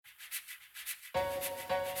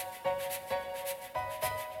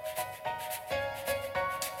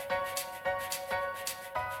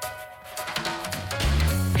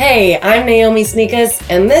Hey, I'm Naomi Sneakus,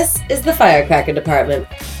 and this is the Firecracker Department.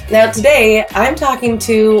 Now today, I'm talking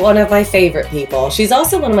to one of my favorite people. She's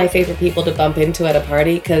also one of my favorite people to bump into at a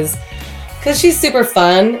party, because she's super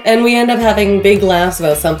fun, and we end up having big laughs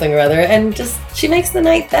about something or other, and she makes the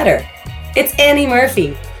night better. It's Annie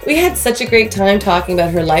Murphy. We had such a great time talking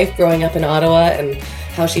about her life growing up in Ottawa, and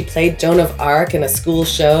how she played Joan of Arc in a school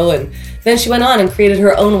show, and then she went on and created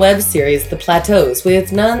her own web series, The Plateaus,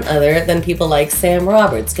 with none other than people like Sam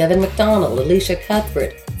Roberts, Kevin McDonald, Alicia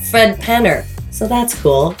Cuthbert, Fred Penner. So that's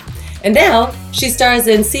cool. And now, she stars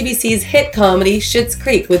in CBC's hit comedy Schitt's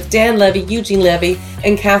Creek with Dan Levy, Eugene Levy,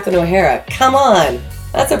 and Catherine O'Hara. Come on!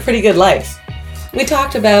 That's a pretty good life. We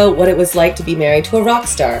talked about what it was like to be married to a rock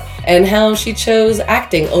star, and how she chose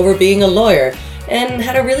acting over being a lawyer, and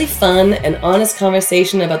had a really fun and honest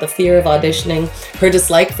conversation about the fear of auditioning, her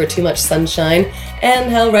dislike for too much sunshine,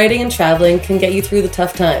 and how writing and traveling can get you through the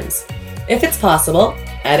tough times. If it's possible,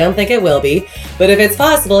 I don't think it will be, but if it's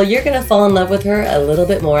possible, you're going to fall in love with her a little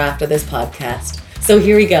bit more after this podcast. So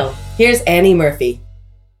here we go. Here's Annie Murphy.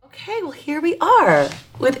 Okay, well here we are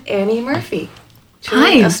with Annie Murphy.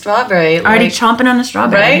 Hi. A strawberry. Already chomping on a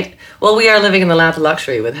strawberry. Right? Well, we are living in the land of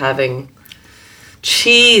luxury with having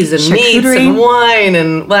cheese and meats Charcuterie. and wine,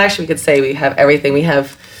 and well, actually we could say we have everything. We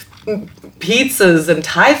have pizzas and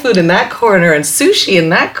Thai food in that corner and sushi in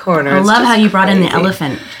that corner. I It's love just how you brought in the crazy.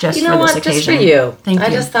 elephant just You know for what? this occasion. Just for you. Thank you. I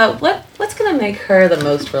just thought, what's gonna make her the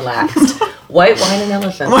most relaxed? White wine and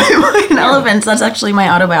elephant. White elephants. That's actually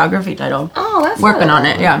my autobiography title. Oh, that's Working good. on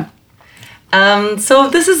it. Yeah. So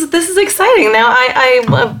this is exciting. Now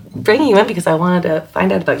I'm bringing you in because I wanted to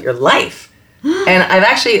find out about your life, and I've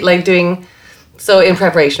actually doing. So in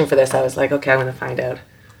preparation for this, I was like, okay, I'm going to find out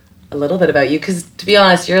a little bit about you, because to be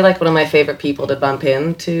honest, you're like one of my favorite people to bump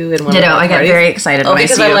into in one Ditto. of my I get parties. very excited when I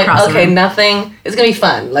because see I'm you like, across the okay, room. nothing. It's going to be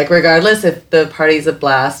fun. Like regardless if the party's a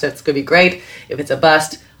blast, it's going to be great. If it's a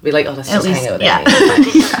bust, I'll be like, oh, let's just hang out with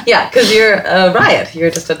Annie. Yeah, because you're a riot. You're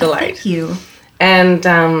just a delight. Thank you. And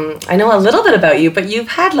I know a little bit about you, but you've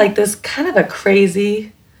had like this kind of a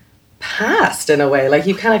crazy past in a way. Like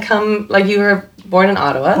you kind of come, like you were born in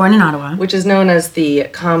Ottawa. Born in Ottawa. Which is known as the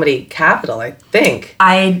comedy capital, I think.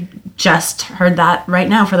 I just heard that right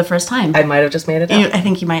now for the first time. I might have just made it up. I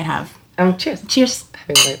think you might have. Cheers. Cheers.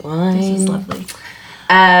 Having white wine. This is lovely.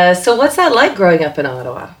 So what's that like growing up in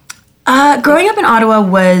Ottawa? Growing up in Ottawa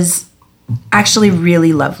was actually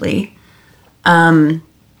really lovely.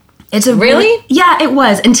 It's a Really? Yeah, it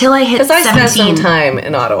was until I hit Because I 17. spent some time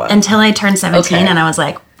in Ottawa. Until I turned 17, Okay. and I was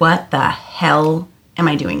like, what the hell am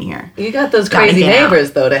I doing here? You got those Gotta crazy get out.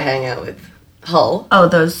 neighbors, though, to hang out with. Hull. Oh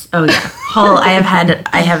yeah. Hull, I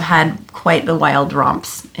have had quite the wild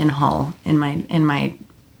romps in Hull in my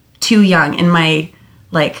too young, in my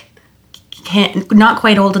not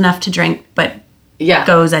quite old enough to drink, but Yeah.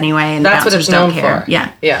 goes anyway, and That's what bouncers it's known don't care. for.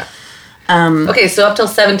 Yeah. Yeah. Okay, so up till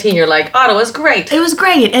 17, you're like, Ottawa's great. It was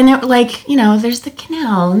great, and it there's the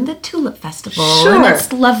canal and the Tulip Festival, Sure. and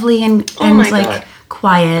it's lovely and Oh my God.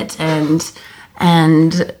 quiet and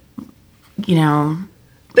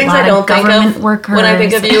Things lot I of don't think government of workers. when I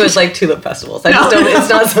think of you is like tulip festivals. I just don't. It's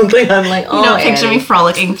not something I'm like. Oh, you don't picture Annie. me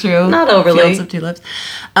frolicking through Not overly. fields of tulips.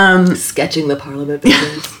 Sketching the Parliament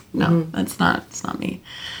buildings. No, it's not me.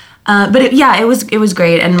 But it was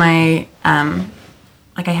great, and my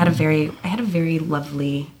I had a very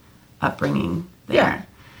lovely upbringing there. Yeah.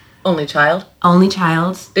 Only child. Only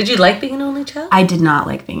child. Did you like being an only child? I did not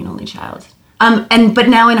like being an only child. But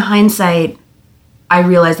now in hindsight, I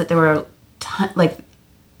realized that there were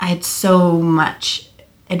I had so much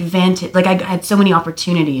advantage. Like I had so many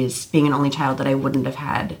opportunities being an only child that I wouldn't have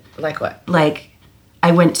had. Like what? Like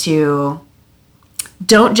I went to.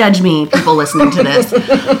 Don't judge me, people listening to this.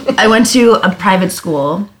 I went to a private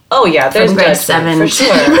school. Oh yeah, there's From grade judgment, 7 for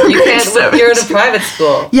sure. You can't. Seven. You're in a private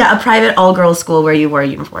school. Yeah, a private all-girls school where you wore a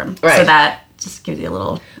uniform. Right. So that just gives you a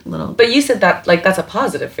little. But you said that that's a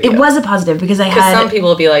positive for you. It was a positive because I Because had. some people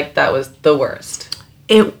will be like, that was the worst.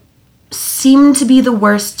 It seemed to be the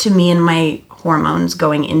worst to me and my hormones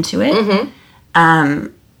going into it. Mm-hmm.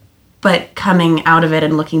 But coming out of it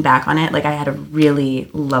and looking back on it, I had a really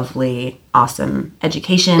lovely, awesome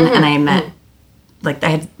education, and I met, I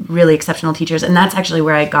had really exceptional teachers, and that's actually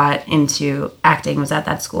where I got into acting, was at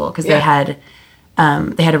that school, because they had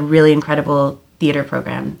a really incredible theater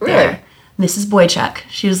program there. Mrs. Boychuk,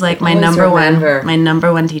 she was my number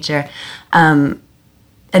one teacher.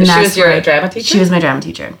 And she was your drama teacher? She was my drama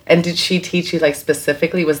teacher. And did she teach you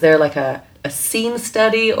specifically? Was there a a scene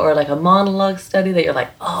study or like a monologue study that you're like,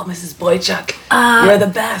 oh, Mrs. Boychuk, you're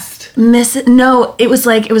the best? No, it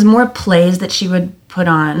was more plays that she would put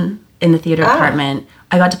on in the theater department.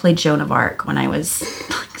 I got to play Joan of Arc when I was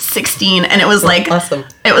like 16, and it was like awesome.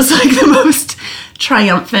 It was like the most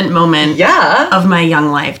triumphant moment of my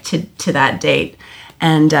young life to that date.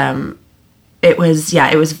 And it was.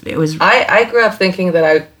 I grew up thinking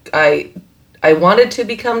that I wanted to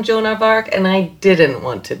become Joan of Arc, and I didn't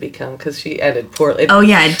want to become, because she ended poorly. Oh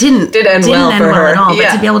yeah, it didn't end well at all. Yeah.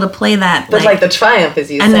 But to be able to play that, but like the triumph,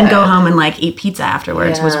 as you said, and then go home and like eat pizza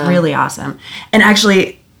afterwards was really awesome. And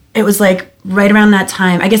actually, it was like right around that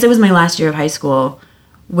time. I guess it was my last year of high school,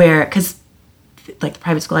 where because like the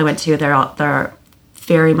private school I went to, they're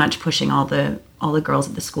very much pushing all the girls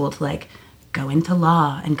at the school to like go into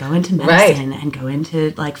law and go into medicine and go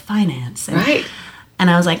into like finance. And, and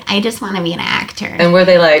I was like, I just want to be an actor. And were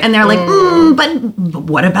they like... And they're like, but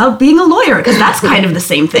what about being a lawyer? Because that's kind of the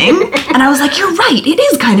same thing. And I was like, you're right. It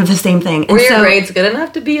is kind of the same thing. Were your grades good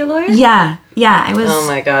enough to be a lawyer? Yeah. I was... Oh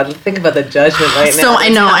my God. Think about the judgment right now. So I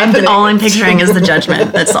know. All I'm picturing is the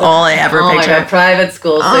judgment. That's all I ever picture. Oh my God. Private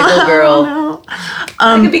school, single girl. No.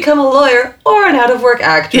 I could become a lawyer or an out-of-work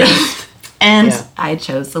actress. Yeah. And I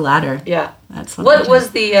chose the latter. Yeah. That's what was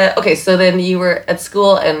the... okay, so then you were at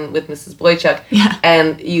school and with Mrs. Boychuk. Yeah.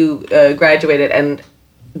 And you graduated, and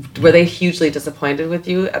were they hugely disappointed with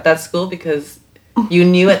you at that school because you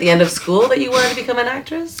knew at the end of school that you wanted to become an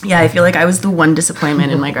actress? Yeah, I feel like I was the one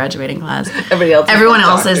disappointment in my graduating class. Everyone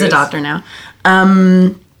else is a doctor now.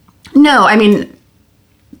 No, I mean,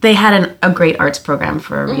 they had a great arts program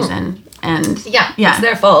for a reason. And it's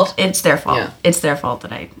their fault. It's their fault. Yeah. It's their fault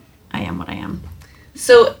that I am what I am.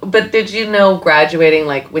 So, but did you know graduating,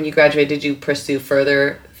 like when you graduated, did you pursue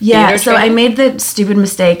further theater so training? I made the stupid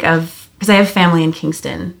mistake of, because I have family in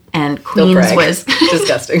Kingston, and Queens was...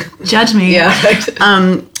 disgusting. Judge me. Yeah.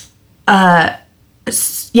 I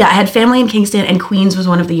had family in Kingston, and Queens was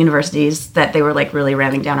one of the universities that they were like really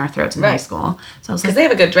ramming down our throats in high school. So I was like, because they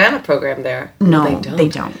have a good drama program there. No, they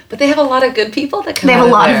don't. But they have a lot of good people that come out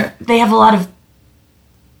of there. They have a lot of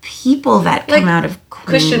people that come out of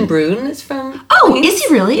Queens. Christian Brune is from Queens. Is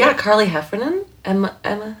he really? Yeah, Carly Heffernan, Emma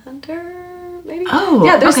Hunter, maybe. Oh,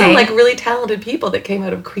 yeah. There's some like really talented people that came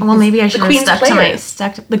out of Queens. Well, maybe I should have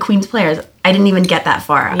stuck to the Queens Players. I didn't even get that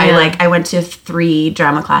far. Yeah. I went to 3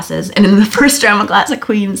 drama classes, and in the first drama class at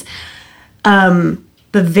Queens, the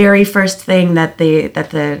very first thing that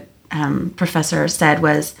the professor said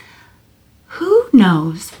was, "Who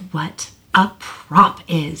knows what a prop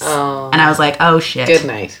is?" And I was like, oh shit. Good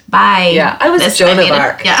night. Bye. Yeah, I was Joan of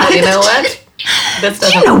Arc. Yeah. You know what? Do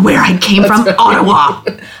you know where I came from? Right. Ottawa.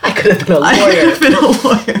 I could have been a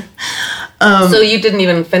lawyer. So you didn't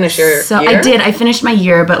even finish your year? I did. I finished my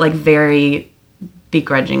year, but like very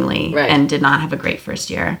begrudgingly, and did not have a great first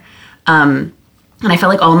year. And I felt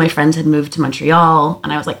like all my friends had moved to Montreal,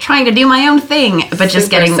 and I was like trying to do my own thing, but just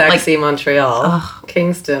getting sexy Montreal,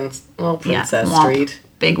 Kingston, Princess Street.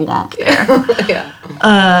 Big womp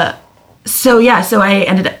there. So I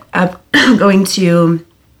ended up going to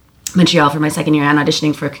Montreal for my second year and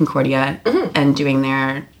auditioning for Concordia and doing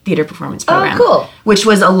their theater performance program. Oh, cool. Which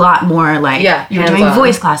was a lot more like you're doing on.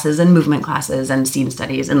 voice classes and movement classes and scene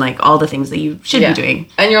studies and like all the things that you should be doing.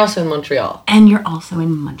 And you're also in Montreal.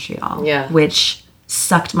 Yeah. Which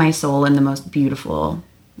sucked my soul in the most beautiful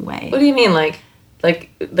way. What do you mean? Like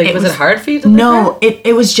was it hard for you to live there?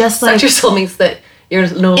 It was just like... Suck your soul means that you're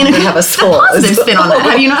no longer have a soul. Positive spin on that.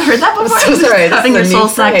 Have you not heard that before? I'm so sorry. Having your soul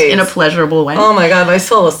sucked in a pleasurable way. Oh my God, my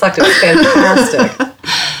soul was sucked. It was fantastic.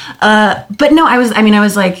 But no, I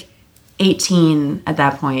was like 18 at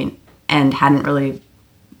that point and hadn't really...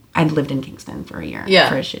 I'd lived in Kingston for a year. Yeah.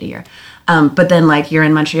 For a shitty year. But then like you're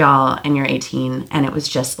in Montreal and you're 18 and it was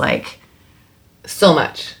just like... So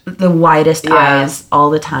much. The widest eyes all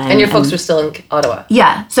the time. And your folks were still in Ottawa.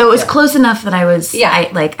 Yeah. So it was close enough that I was,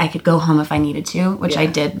 I could go home if I needed to, which I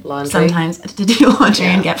did sometimes to do laundry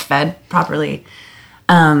and get fed properly.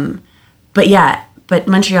 But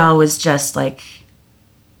Montreal was just like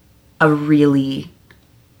a really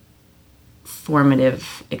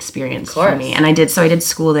formative experience for me. And I did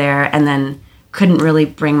school there and then couldn't really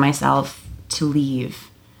bring myself to leave.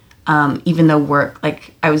 Even though work,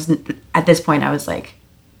 like I was at this point, I was like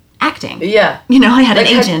acting. Yeah. You know, I had an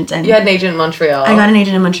agent. You had an agent in Montreal. I got an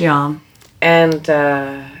agent in Montreal.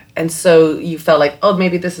 And so you felt like, oh,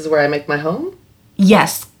 maybe this is where I make my home?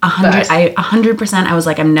 Yes. 100%. I was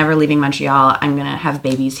like, I'm never leaving Montreal. I'm going to have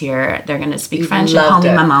babies here. They're going to speak French and call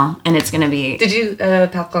me maman. And it's going to be... Did you parle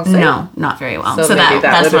français? No, not very well. So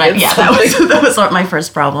that was my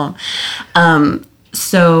first problem.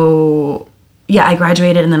 yeah, I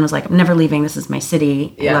graduated and then was like, I'm never leaving. This is my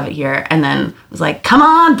city. I Yeah. love it here. And then was like, come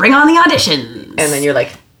on, bring on the auditions. And then you're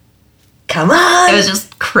like, come on. It was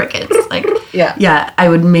just crickets. Like, Yeah. yeah, I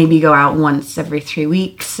would maybe go out once every 3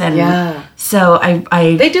 weeks. And Yeah. so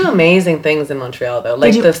I They do amazing things in Montreal, though.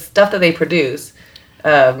 Like do. the stuff that they produce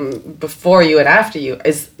before you and after you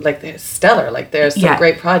is like they're stellar. Like there's some Yeah.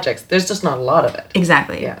 great projects. There's just not a lot of it.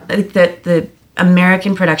 exactly. Yeah. I think that the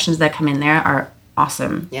American productions that come in there are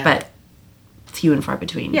awesome, Yeah. but few and far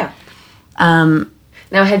between. Yeah.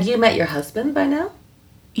 Now, had you met your husband by now?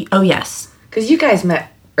 Oh, yes. Because you guys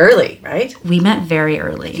met early, right? We met very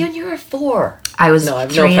early. You were 4. I was No, I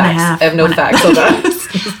have three no and a facts. half I have no when facts on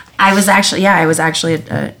that. I was actually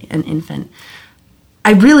an infant.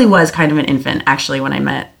 I really was kind of an infant, actually, when I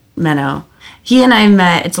met Menno. He and I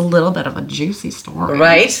met, it's a little bit of a juicy story.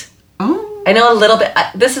 Right? Oh. I know a little bit.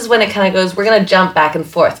 This is when it kind of goes, we're going to jump back and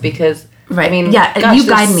forth because, Right. I mean, yeah, gosh, you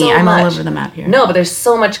there's guide me. so I'm all much. over the map here. No, but there's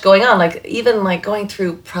so much going on. Like, even like going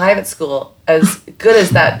through private school, as good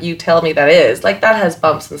as that you tell me that is, like that has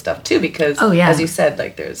bumps and stuff too because, Oh, yeah. as you said,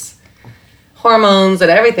 like there's hormones and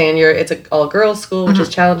everything and it's an all-girls school, which is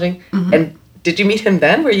Mm-hmm. challenging. And did you meet him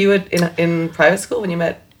then? Were you in private school when you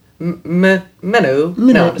met Menno?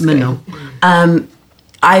 No, I'm just kidding. Menno.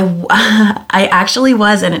 I actually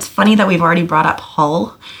was, and it's funny that we've already brought up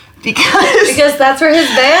Hull Because that's where his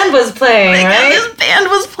band was playing, right? His band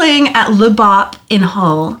was playing at Le Bop in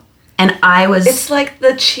Hull, and I was. It's like the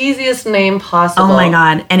cheesiest name possible. Oh my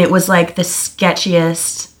god! And it was like the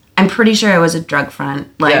sketchiest. I'm pretty sure it was a drug front.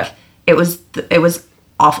 Like Yeah. it was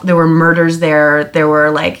awful. There were murders there. There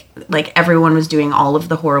were like everyone was doing all of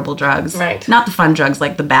the horrible drugs. Right. Not the fun drugs,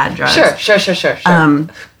 like the bad drugs. Sure.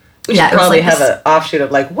 We yeah, should it was probably like have this- an offshoot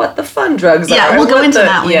of like what the fun drugs are. Yeah, we'll go what into the-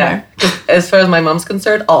 that later. Yeah. 'Cause as far as my mom's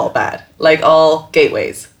concerned, all bad. Like all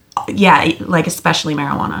gateways. Yeah, like especially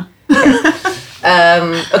marijuana.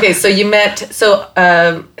 Okay, so you met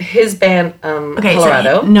his band Okay,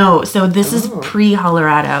 Colorado. So this is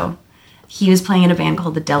pre-Colorado. He was playing in a band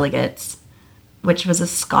called the Delegates, which was a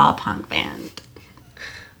ska punk band.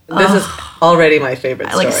 This is already my favorite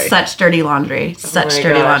story. Like such dirty laundry. Oh Such my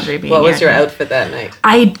dirty gosh. laundry being What was here. your outfit that night?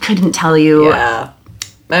 I couldn't tell you. Yeah.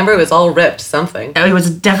 Remember, it was all ripped, something. It was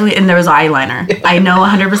definitely, and there was eyeliner. I know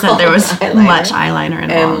 100% there was Eyeliner. much eyeliner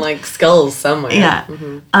involved. And like skulls somewhere. Yeah.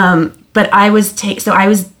 But I was I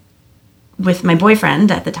was with my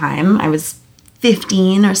boyfriend at the time. I was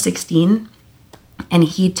 15 or 16, and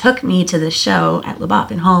he took me to the show at Le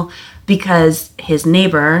Bop in Hull because his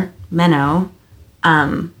neighbor Menno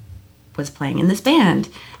was playing in this band,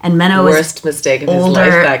 and Menno was Worst mistake of his older.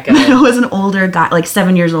 life, that guy. Menno was an older guy, like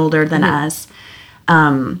 7 years older than us,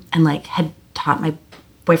 and like had taught my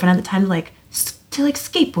boyfriend at the time to like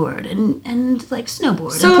skateboard and like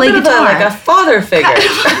snowboard So and a play bit of guitar. like a father figure.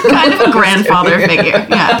 Kind of a grandfather figure,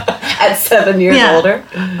 yeah. At 7 years Yeah. older.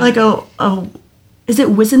 Like is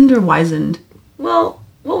it wizened or wizened? Well,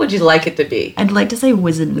 what would you like it to be? I'd like to say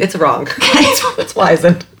wizened. It's wrong. It's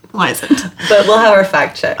wizened. wizened. But we'll have our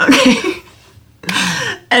fact check. Okay.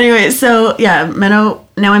 Anyway, so yeah, Menno.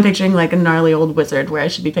 Now I'm picturing like a gnarly old wizard, where I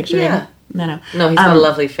should be picturing Yeah. Menno. No, he's got a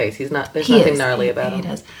lovely face. He's not. There's He nothing is. gnarly He- about he him.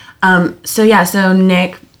 does. So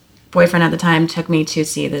Nick, boyfriend at the time, took me to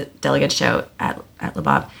see the Delegate show at Le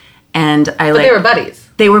Bop, and I But like they were buddies.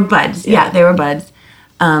 they were buds. Yeah, they were buds.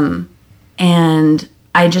 And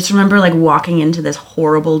I just remember like walking into this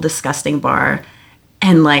horrible, disgusting bar,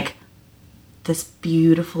 and like this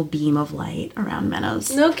beautiful beam of light around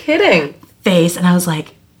Menno's No kidding. face, and I was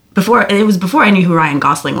like, before I knew who Ryan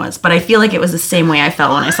Gosling was, but I feel like it was the same way I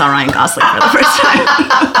felt when I saw Ryan Gosling for the first time.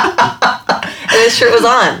 And his shirt was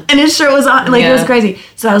on. And his shirt was on, like it was Yeah. crazy.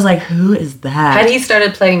 So I was like, who is that? Had he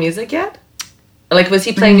started playing music yet? Like, was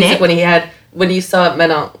he playing music Nick? when you saw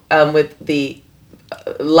Menno with the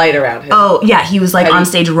light around him? Oh yeah, he was like Had on he-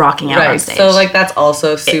 stage, rocking out on right. stage. So like that's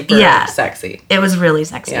also super yeah. sexy. It was really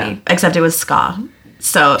sexy, Yeah. except it was ska.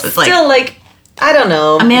 So it was like, Still like. I don't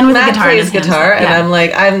know. A man with a Matt guitar in plays his hands. guitar, and Yeah. I'm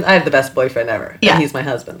like, I have the best boyfriend ever. Yeah. And he's my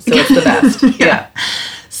husband, so it's the best. yeah.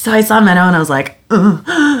 so I saw Menno and I was like, ugh.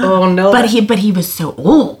 Oh no. But he was so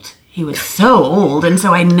old. He was so old, and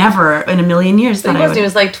so I never in a million years thought he I wasn't. would. He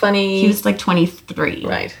was like 20. He was like 23,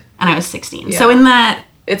 Right. And I was 16. Yeah. So in that,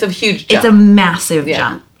 It's a huge it's jump. a massive Yeah.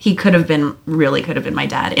 jump. He could have been my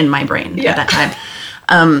dad in my brain Yeah. at that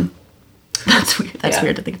time. That's weird. That's Yeah.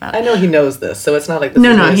 weird to think about. I know he knows this, so it's not like this. No,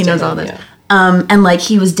 is no, news he to knows him, all this. yeah. And like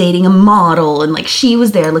he was dating a model, and like she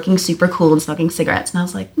was there looking super cool and smoking cigarettes, and I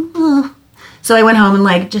was like, So I went home and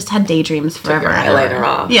like just had daydreams forever. your and eyeliner ever.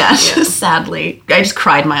 off. Yeah, Yeah. just sadly, I just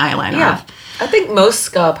cried my eyeliner Yeah. off. I think most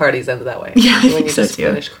ska parties end that way. Yeah, I when think you so, just too.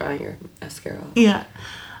 finish crying your mascara off. Yeah.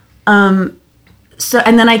 So,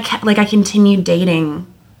 and then I continued dating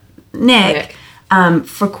Nick.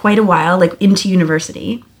 For quite a while, like into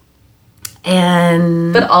university.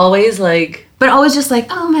 And But always like just like,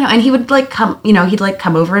 oh man, and he would like come, he'd like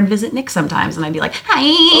come over and visit Nick sometimes, and I'd be like, hi,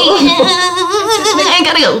 I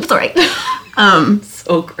gotta go, sorry.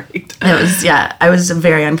 so great. I was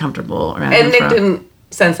very uncomfortable around him. And Nick didn't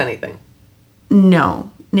sense anything.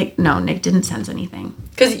 Nick didn't sense anything.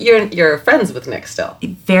 Because you're friends with Nick still.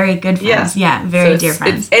 Very good friends, very dear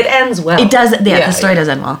friends. It ends well. It does, the story does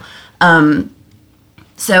end well.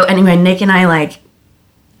 So anyway, Nick and I, like,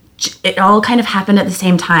 it all kind of happened at the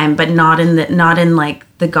same time, but not in like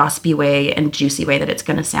the gossipy way and juicy way that it's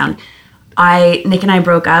going to sound. Nick and I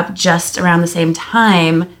broke up just around the same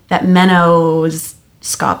time that Menno's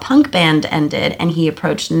ska punk band ended, and he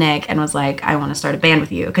approached Nick and was like, I want to start a band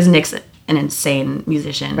with you, because Nick's an insane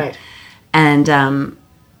musician. Right. And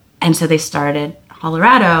so they started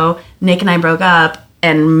Hollerado. Nick and I broke up,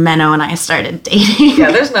 and Menno and I started dating. Yeah,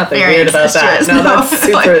 there's nothing weird about that. No, that's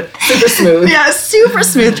super smooth. Yeah, super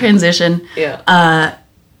smooth transition. Yeah.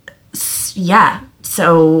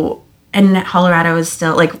 So, and Hollerado is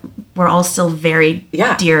still, like, we're all still very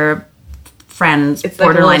dear friends. It's like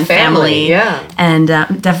borderline a family. Yeah. And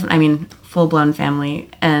definitely, full-blown family.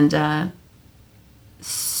 And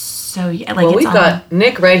so, yeah, like, well, we've got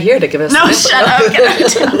Nick right here to give us... No, shut up.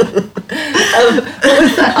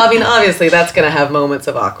 I mean, obviously, that's going to have moments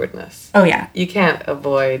of awkwardness. Oh, yeah. You can't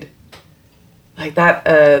avoid like that,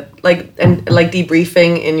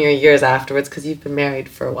 debriefing in your years afterwards, because you've been married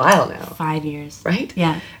for a while now. 5 years. Right?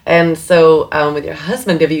 Yeah. And so with your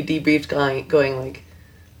husband, have you debriefed going like,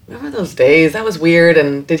 remember those days? That was weird.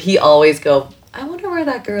 And did he always go, I wonder where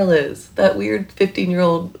that girl is? That weird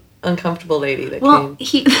 15-year-old uncomfortable lady that came.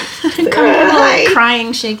 He uncomfortable,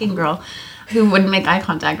 crying, shaking girl who wouldn't make eye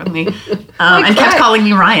contact with me and kept calling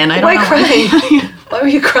me Ryan. I don't know why. Why were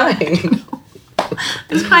you crying?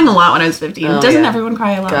 I was crying a lot when I was 15. Doesn't everyone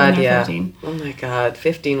cry a lot when they're 15? Oh my God,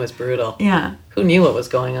 15 was brutal. Yeah. Who knew what was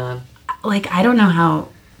going on? Like, I don't know how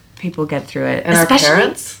people get through it. And especially our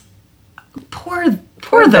parents? Poor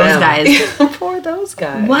those guys. Poor those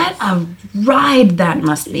guys. What a ride that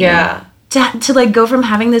must be. Yeah. To like go from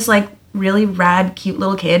having this like really rad, cute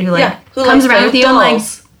little kid who comes around with you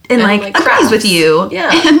and agrees with you.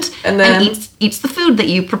 Yeah. And then eats the food that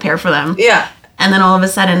you prepare for them. Yeah. And then all of a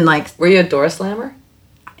sudden, like... Were you a door slammer?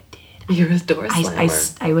 I did. You were a door slammer.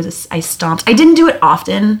 I stomped. I didn't do it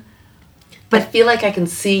often. But I feel like I can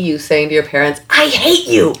see you saying to your parents, I hate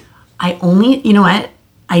you. You know what?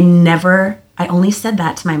 I only said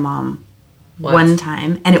that to my mom one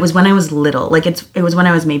time. And it was when I was little. Like, it was when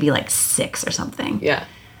I was maybe like 6 or something. Yeah.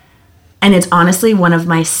 And it's honestly one of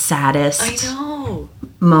my saddest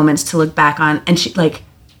moments to look back on. And she, like...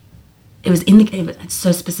 it's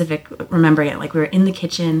so specific remembering it. Like, we were in the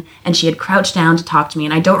kitchen and she had crouched down to talk to me,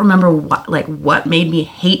 and I don't remember what made me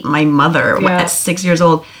hate my mother at 6 years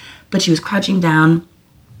old, but she was crouching down,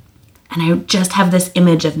 and I just have this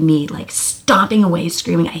image of me like stomping away,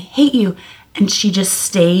 screaming, I hate you. And she just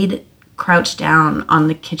stayed crouched down on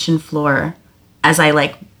the kitchen floor as I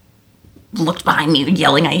like looked behind me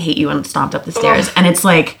yelling, I hate you, and stomped up the stairs. And it's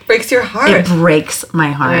like... Breaks your heart. It breaks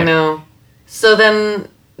my heart. I know. So then...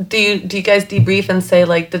 Do you guys debrief and say,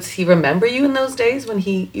 like, does he remember you in those days when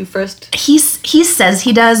you first... He says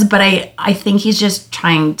he does, but I think he's just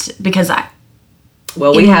trying to... Because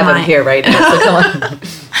Well, we have him here right now, so come on.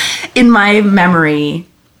 In my memory,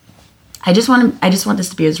 I just want this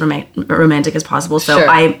to be as romantic as possible, so sure.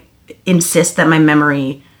 I insist that my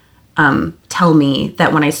memory tell me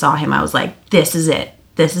that when I saw him, I was like, this is it.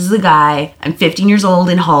 This is the guy. I'm 15 years old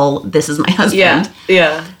in Hull. This is my husband.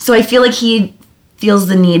 Yeah. So I feel like he... feels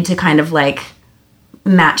the need to kind of like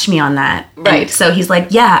match me on that. Right. And so he's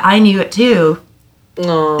like, yeah, I knew it too.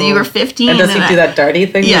 Aww. You were 15. And does he do that darty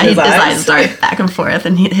thing with his eyes? His eyes dart back and forth,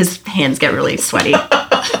 and his hands get really sweaty.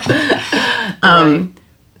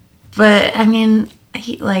 But I mean,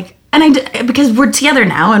 because we're together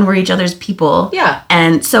now and we're each other's people. Yeah.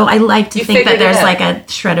 And so I like to think that there's like a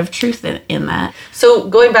shred of truth in that. So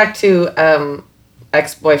going back to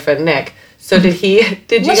ex-boyfriend Nick, so did you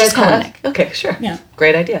guys call have... Nick. Okay, sure. Yeah.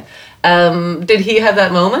 Great idea. Did he have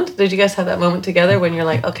that moment? Did you guys have that moment together when you're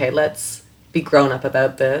like, okay, let's be grown up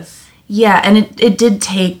about this? Yeah, and it did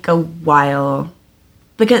take a while,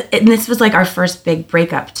 because this was like our first big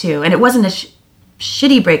breakup too, and it wasn't a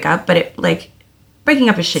shitty breakup, but it like breaking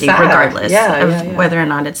up is shitty regardless of whether or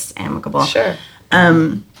not it's amicable. Sure.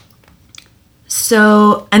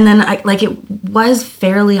 So, and then it was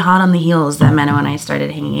fairly hot on the heels that Menno and I started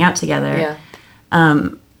hanging out together. Yeah.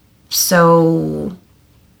 So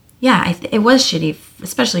yeah, it was shitty,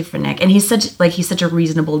 especially for Nick. And he's such a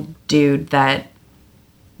reasonable dude that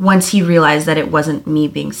once he realized that it wasn't me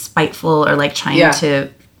being spiteful or like trying to,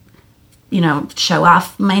 show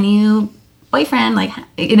off my new boyfriend, like,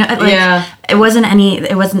 there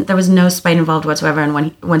was no spite involved whatsoever.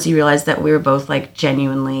 And once he realized that we were both like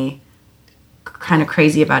genuinely kind of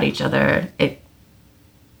crazy about each other,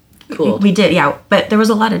 Cool. We did, yeah. But there was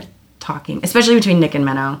a lot of talking, especially between Nick and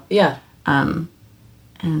Menno. Yeah.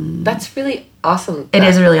 And that's really awesome. It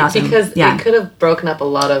is really awesome. Because it could have broken up a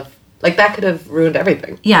lot of, like, that could have ruined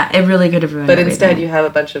everything. Yeah, it really could have ruined But everything. instead you have a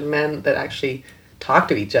bunch of men that actually talk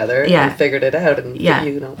to each other and figured it out and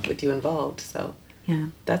get you involved. So yeah,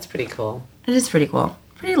 that's pretty cool. It is pretty cool.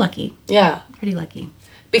 Pretty lucky. Yeah. Pretty lucky.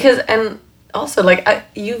 Because, and also, like,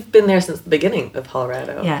 you've been there since the beginning of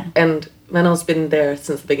Colorado. Yeah. And Menno's been there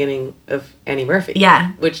since the beginning of Annie Murphy.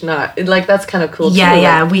 Yeah. Which that's kind of cool, yeah, too.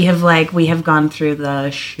 Yeah, we have gone through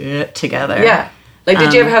the shit together. Yeah. Like,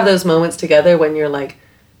 did you ever have those moments together when you're like,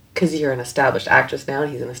 because you're an established actress now,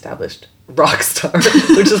 and he's an established rock star,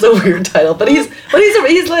 which is a weird title, but he's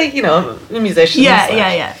like, a musician.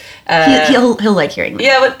 Yeah. He'll like hearing that.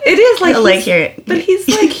 Yeah, but it is like he'll like hearing. But he's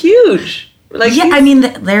like huge. Like, yeah, I mean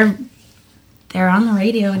they're on the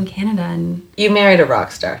radio in Canada, and you married a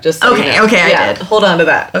rock star. Just so okay, you know. okay, yeah, I did. Hold on to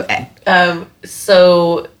that. Okay.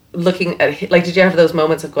 So looking at, like, did you have those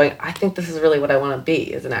moments of going, I think this is really what I want to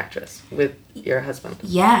be as an actress with your husband?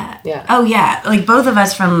 Yeah. Yeah. Oh yeah, like both of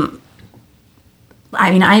us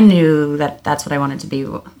I knew that that's what I wanted to be.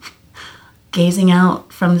 Gazing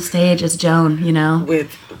out from the stage as Joan,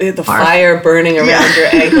 with the fire burning around your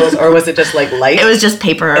ankles, or was it just like light? It was just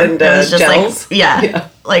paper. And it was just gels?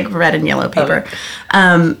 like red and yellow paper.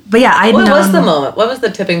 But yeah, What was the moment? What was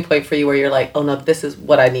the tipping point for you where you're like, oh no, this is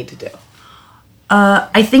what I need to do?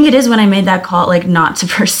 I think it is when I made that call, like, not to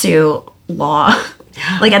pursue law.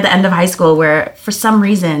 Yeah. Like at the end of high school, where for some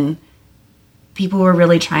reason people were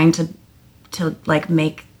really trying to like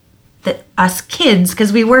make us kids,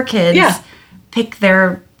 because we were kids, pick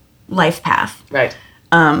their life path. Right.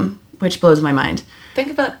 Which blows my mind.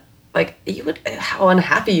 Think about, like, how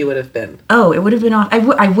unhappy you would have been. Oh, it would have been off.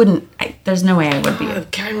 I wouldn't. There's no way I would be.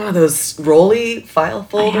 Carrying one of those rolly file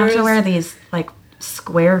folders. I have to wear these like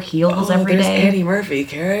square heels every there's day. Annie Murphy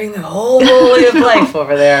carrying the whole way of life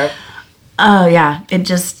over there. Oh yeah, it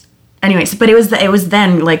just. Anyways, but it was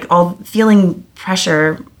then, like, all feeling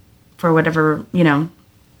pressure for whatever,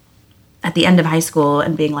 at the end of high school,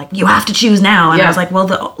 and being like, you have to choose now. And I was like, well,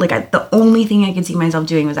 the only thing I could see myself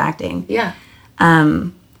doing was acting. Yeah.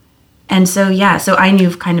 And so I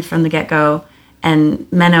knew kind of from the get-go, and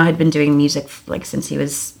Menno had been doing music like since he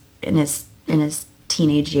was in his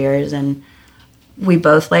teenage years, and we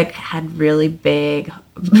both like had really big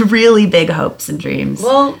hopes and dreams.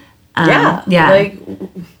 Well, yeah. Like,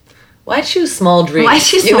 why choose small dreams? Why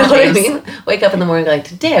choose small dreams? What I mean? Wake up in the morning like,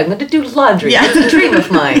 today I'm going to do laundry. Yeah. It's a dream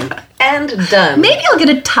of mine. And done. Maybe I'll get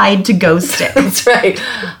a Tide to Go stick. That's right.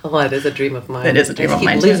 Oh, it is a dream of mine. It is a dream of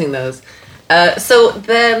mine. I keep losing those. So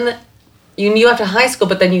then you knew after high school,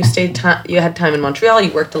 but then you you had time in Montreal.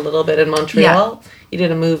 You worked a little bit in Montreal. Yeah. You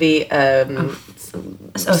did a movie,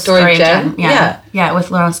 Story of Jen. Yeah, with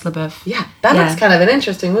Laurence Leboeuf. Yeah, that was kind of an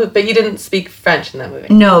interesting movie. But you didn't speak French in that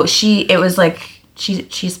movie. No, she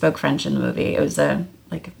spoke French in the movie. It was a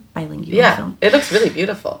bilingual film. It looks really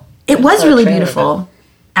beautiful. It was really beautiful,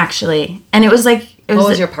 actually. And it was like... What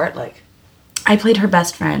was your part like? I played her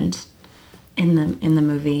best friend in the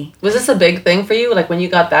movie. Was this a big thing for you? Like, when you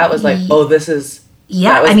got that, was like, oh, this is...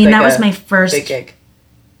 Yeah, that was my first... Big gig.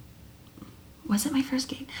 Was it my first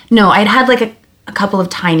gig? No, I'd had like a couple of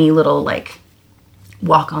tiny little like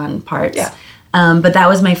walk-on parts. Yeah. But that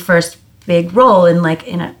was my first big role in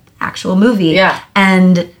an actual movie. Yeah.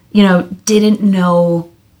 And, didn't know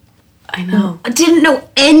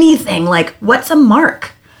anything. Like, what's a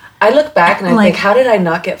mark? I look back and I think, how did I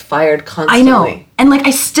not get fired constantly? I know. And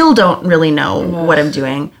I still don't really know what I'm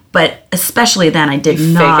doing. But especially then, I did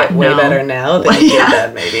not fake it way better now than you did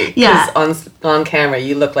then, maybe. Yeah. Because on camera,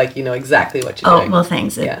 you look like you know exactly what you're doing. Oh, well,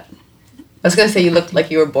 thanks. Yeah. I was going to say you looked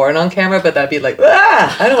like you were born on camera, but that'd be like,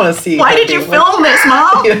 I don't want to see. Why did you film this,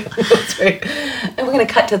 Mom? Yeah, that's right. And we're going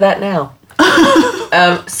to cut to that now.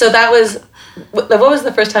 So that was, what was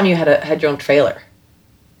the first time you had your own trailer?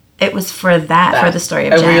 It was for the Story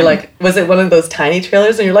of Jen. And were you like, was it one of those tiny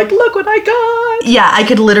trailers and you're like, look what I got? Yeah, I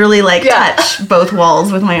could literally touch both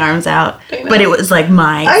walls with my arms out. But it was like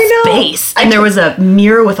my space. And there was a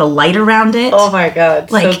mirror with a light around it. Oh my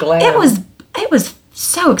God, so glam. It was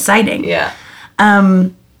so exciting. Yeah.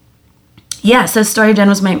 So Story of Jen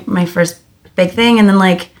was my first big thing, and then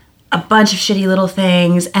a bunch of shitty little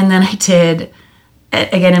things, and then I did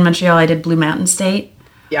again in Montreal, I did Blue Mountain State,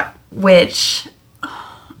 Yeah. which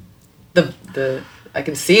The I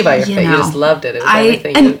can see by your You face. You know, just loved it. It was I-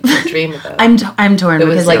 everything and- you dream about. I'm torn it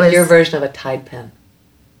because was like it was your version of a Tide pen.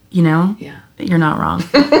 you know, Yeah. you're not wrong.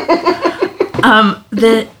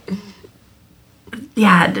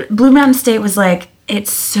 Blue Mountain State was like,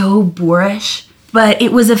 it's so boorish, but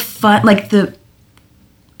it was a fun, like and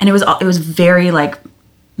it was very like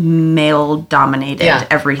male dominated, Yeah.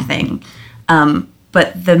 everything.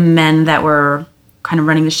 But the men that were kind of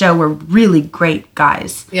running the show were really great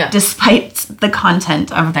guys. Yeah. Despite the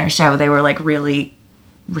content of their show, they were like really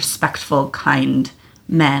respectful, kind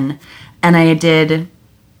men. And I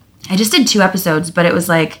just did 2 episodes, but it was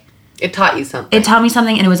like, It taught you something. it taught me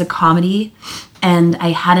something, and it was a comedy, and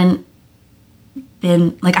I hadn't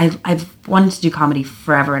been like I've wanted to do comedy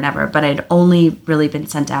forever and ever, but I'd only really been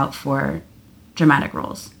sent out for dramatic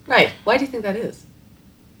roles. Right. Why do you think that is?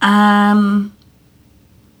 Um,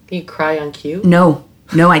 Can you cry on cue? no,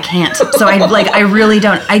 I can't. So I really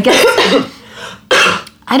don't. I guess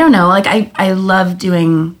I don't know. Like I love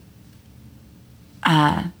doing.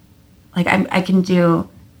 Like I can do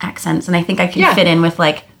accents, and I think I can Yeah. fit in with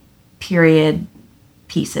like period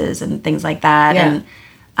pieces and things like that. Yeah.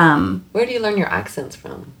 And Where do you learn your accents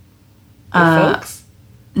from? Your folks?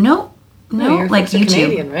 no, Your like folks are YouTube.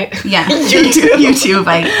 Canadian, right? Yeah, YouTube. YouTube.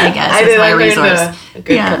 I guess I is did. my I learned resource. a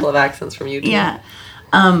good Yeah. couple of accents from YouTube. Yeah,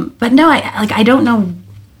 but no, I don't know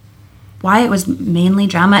why it was mainly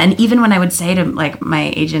drama. And even when I would say to like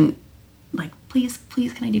my agent, like, please,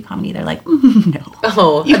 can I do comedy? They're like, no.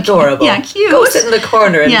 Oh, You can't- adorable. yeah, cute. Go sit in the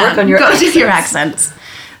corner and work on your go accents. to your accents.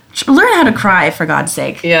 Learn how to cry, for God's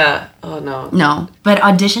sake. Yeah. Oh, no. No, but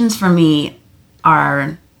auditions for me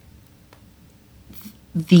are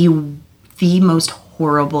the most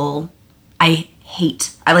horrible. I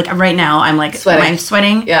hate. I like right now. I'm like Sweating. I'm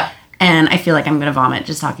sweating. Yeah. And I feel like I'm gonna vomit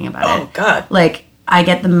just talking about it. Oh, God. Like I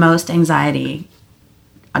get the most anxiety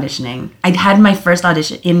auditioning. I had my first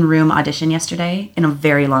in-room audition yesterday in a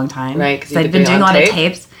very long time. Right, 'cause So you've I've been been doing doing a lot on of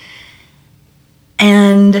tape? tapes.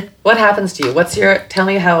 And What happens to you? Tell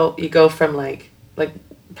me how you go from like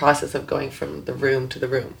process of going from the room to the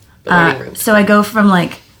room, the waiting room. so I go from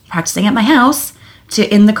like practicing at my house to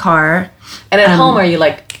in the car. And at home, are you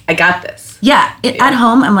like, I got this? Yeah, at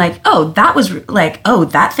home, I'm like, oh, that was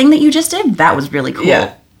that thing that you just did, that was really cool.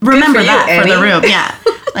 Yeah. Remember Good for you, that for the Annie. room. Yeah.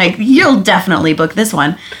 Like, you'll definitely book this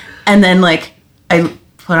one. And then, like, I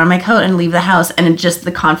put on my coat and leave the house, and it just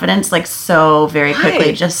the confidence, like, so very quickly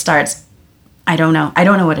Why? just starts. I don't know. I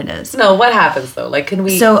don't know what it is. No, what happens though? Like, can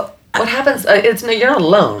we? So, what happens? You're not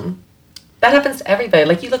alone. That happens to everybody.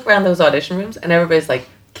 Like, you look around those audition rooms, and everybody's like,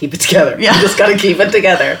 keep it together. Yeah. You just gotta keep it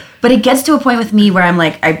together. But it gets to a point with me where I'm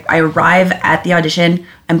like, I arrive at the audition,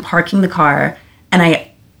 I'm parking the car, and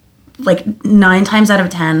I, like 9 times out of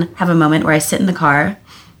 10, have a moment where I sit in the car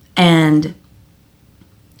and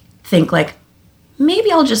think like,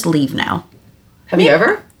 maybe I'll just leave now. Have you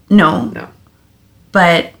ever? No, No.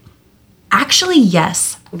 but actually,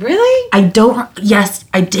 yes. Really? Yes,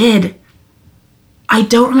 I did. I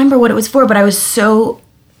don't remember what it was for, but I was so,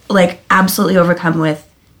 like, absolutely overcome with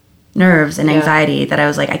nerves and Yeah. anxiety that I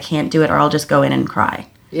was like, I can't do it, or I'll just go in and cry.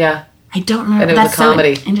 Yeah. I don't remember. And it was That's a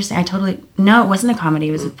comedy. So interesting. No, it wasn't a comedy.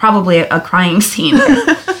 It was probably a crying scene.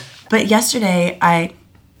 But yesterday, I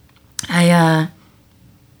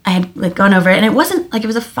had like gone over it, and it wasn't like it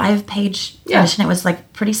was a 5-page Yeah. audition. It was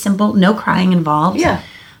like pretty simple, no crying involved. Yeah.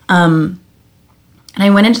 And I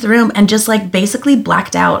went into the room and just like basically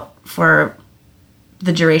blacked out for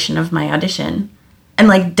the duration of my audition. And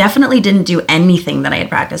like definitely didn't do anything that I had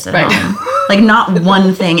practiced at Right. home. Like not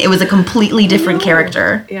one thing. It was a completely different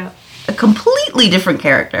character. Yeah. A completely different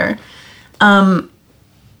character.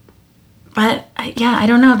 But I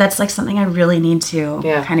don't know. That's like something I really need to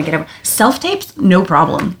Yeah. kind of get over. Self-tapes, no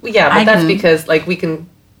problem. Well, yeah, but I that's can- because like we can.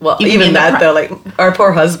 Well, You can even be in the that pri- though, like our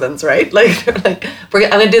poor husbands, right? Like, I'm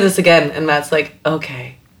gonna do this again, and Matt's like,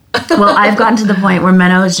 okay. Well, I've gotten to the point where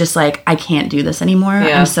Menno is just like, I can't do this anymore.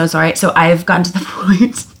 Yeah. I'm so sorry. So I've gotten to the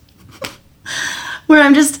point where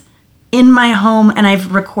I'm just in my home and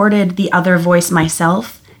I've recorded the other voice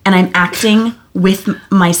myself and I'm acting with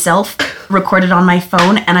myself recorded on my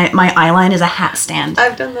phone, and my eyeline is a hat stand.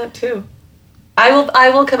 I've done that too. I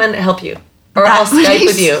will come in and help you, or That I'll would Skype be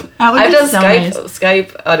with you. that would I've be done so Skype nice.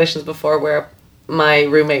 Skype auditions before where my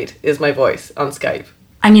roommate is my voice on Skype.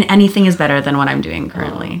 I mean, anything is better than what I'm doing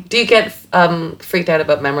currently. Do you get freaked out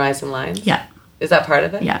about memorizing lines? Yeah. Is that part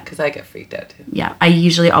of it? Yeah. Because I get freaked out too. Yeah. I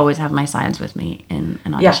usually always have my sides with me in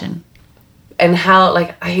an audition. And how,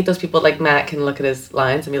 like, I hate those people like Matt can look at his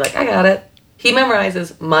lines and be like, I got it. He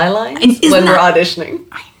memorizes my lines And isn't when we're that- auditioning.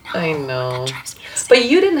 I I know. That drives me insane. But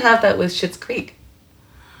you didn't have that with Schitt's Creek.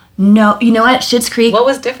 No, you know what? Schitt's Creek What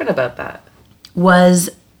was different about that? was,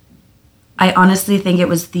 I honestly think it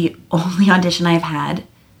was the only audition I've had.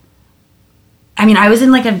 I mean, I was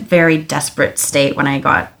in like a very desperate state when I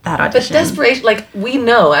got that But audition. desperation, like, we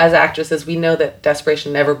know as actresses, we know that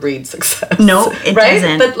desperation never breeds success. No, it right?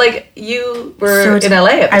 doesn't. But, like, you were So in LA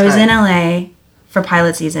at the time. I was in LA for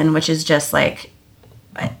pilot season, which is just like,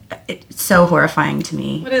 it's so horrifying to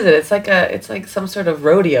me. What is it? It's like some sort of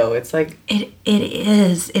rodeo. It's like, It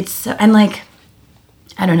is. It's so, and like,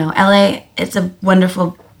 I don't know, LA, it's a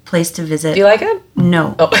wonderful place to visit. do you like it?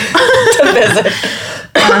 No. Oh, to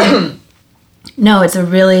visit. No, it's a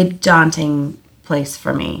really daunting place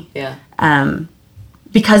for me. Yeah.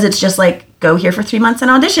 Because it's just like, go here for 3 months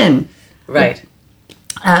and audition. Right.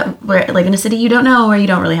 Where, like in a city you don't know where you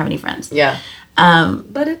don't really have any friends. Yeah.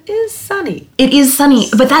 But it is sunny. It is sunny,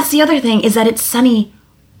 but that's the other thing, is that it's sunny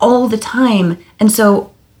all the time. And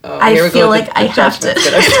so I Here we feel go with like the I have to. judgments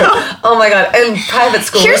that I- oh my god! And private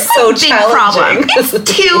school Here's is so the big challenging. problem. It's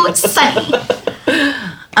too sunny.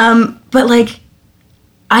 But like,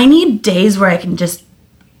 I need days where I can just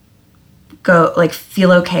go, like,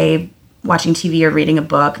 feel okay watching TV or reading a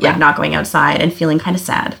book, like Yeah. not going outside and feeling kind of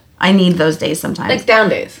sad. I need those days sometimes. Like down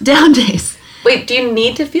days. Down days. Wait, do you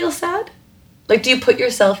need to feel sad? Like, do you put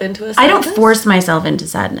yourself into a I sadness? don't force myself into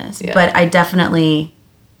sadness, Yeah. but I definitely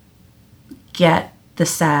get the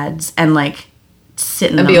sads and like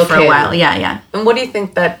sit in And them be for okay a in while. them. Yeah, yeah. And what do you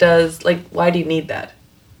think that does? Like, why do you need that?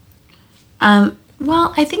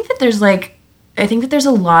 Well, I think that there's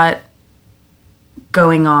a lot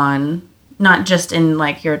going on, not just in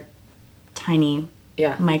like your tiny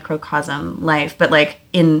Yeah. microcosm life, but like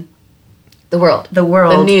in The world. the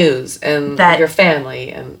world The news and that your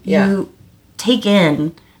family and yeah. you take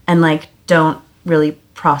in and like don't really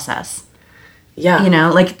process. Yeah. You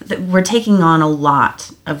know, like we're taking on a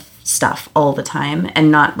lot of stuff all the time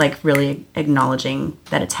and not like really acknowledging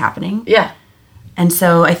that it's happening. Yeah. And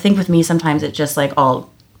so I think with me sometimes it just like all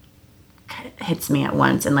hits me at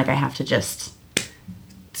once and like I have to just.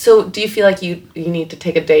 So do you feel like you need to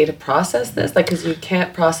take a day to process this? Like, because you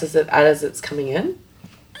can't process it as it's coming in?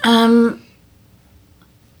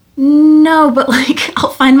 No, but like I'll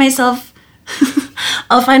find myself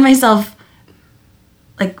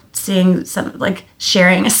like seeing some, like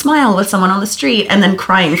sharing a smile with someone on the street and then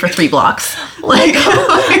crying for 3 blocks. Like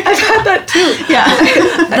I've had that too. yeah.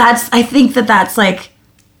 I think that's like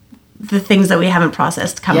the things that we haven't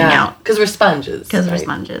processed coming out. Because we're sponges. Because we're right?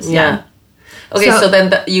 sponges. Yeah. Okay, so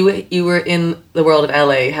then you were in the world of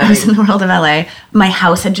LA. I was in the world of LA. My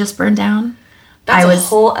house had just burned down. That's a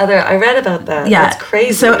whole other. I read about that. Yeah. That's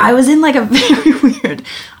crazy. So I was in like a very weird.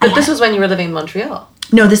 But this was when you were living in Montreal.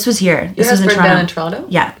 No, this was here. Your This house was in burned Toronto. down in Toronto?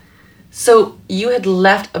 Yeah. So you had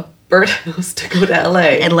left a birdhouse to go to LA.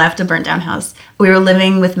 I left a burnt down house. We were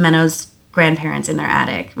living with Menno's grandparents in their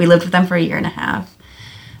attic. We lived with them for a year and a half.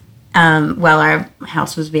 While our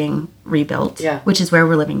house was being rebuilt. Yeah. Which is where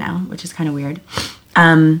we're living now, which is kind of weird.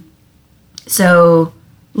 So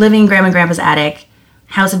living in Grandma and Grandpa's attic,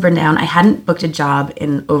 house had burned down. I hadn't booked a job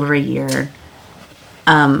in over a year.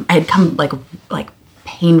 I had come like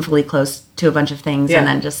painfully close to a bunch of things and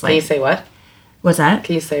then just like. Can you say what? What's that?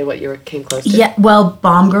 Can you say what you came close to? Yeah, well,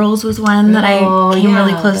 Bomb Girls was one that I came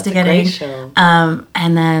really close that's to a getting. great show.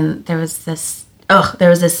 And then there was this.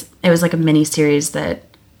 It was like a mini series that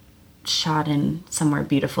shot in somewhere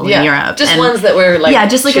beautiful in Europe. Just and, ones that were like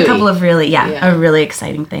just like chewy. a couple of really Yeah. really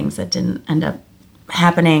exciting things that didn't end up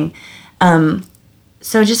happening.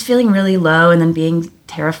 So just feeling really low and then being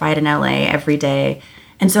terrified in LA every day.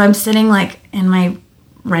 And so I'm sitting like in my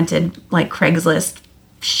rented like Craigslist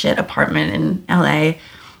shit apartment in LA,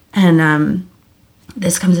 and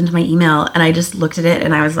this comes into my email and I just looked at it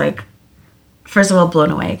and I was like, first of all, blown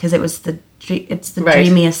away because it's the Right.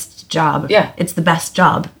 dreamiest job. Yeah. It's the best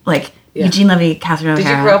job. Like Yeah. Eugene Levy, Catherine O'Hara.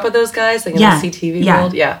 Did you grow up with those guys? Like in Yeah. the CTV Yeah.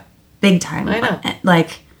 world? Yeah. Big time. I know.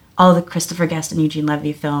 Like all the Christopher Guest and Eugene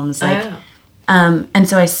Levy films. Like, I know. and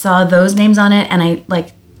so I saw those names on it, and I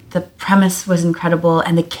like the premise was incredible,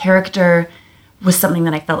 and the character was something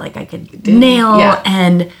that I felt like I could nail. Yeah.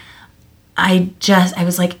 And I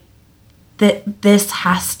was like, this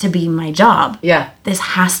has to be my job. Yeah. This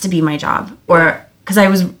has to be my job. Or because I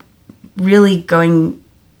was really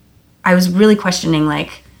questioning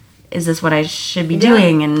like, is this what I should be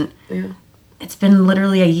doing? And it's been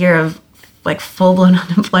literally a year of like full-blown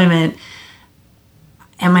unemployment.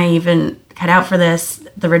 Am I even cut out for this?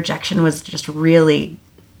 The rejection was just really,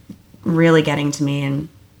 really getting to me. And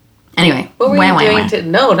anyway, What were you doing to?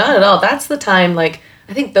 No, not at all. That's the time. Like,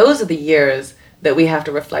 I think those are the years that we have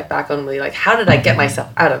to reflect back on, really, like, how did I get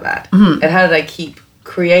myself out of that? Mm-hmm. And how did I keep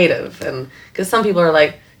creative? And because some people are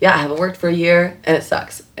like, yeah, I haven't worked for a year and it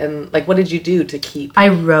sucks. And like, what did you do to keep I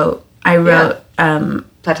wrote plateaus? the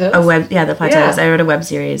Plateaus. Yeah. I wrote a web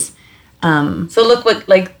series. So look what,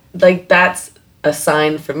 like that's a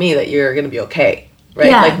sign for me that you're going to be okay, right?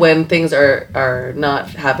 Yeah. Like when things are not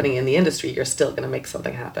happening in the industry, you're still going to make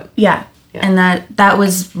something happen. Yeah. Yeah. And that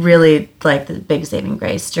was really like the big saving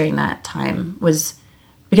grace during that time, was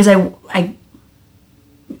because I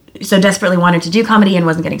so desperately wanted to do comedy and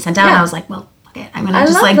wasn't getting sent out. Yeah. And I was like, well, fuck it. I'm going to I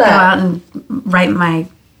just love like that. go out and write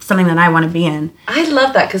something that I want to be in. I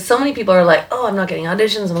love that because so many people are like, oh, I'm not getting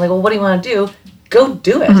auditions. I'm like, well, what do you want to do? Go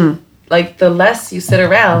do it. Like, the less you sit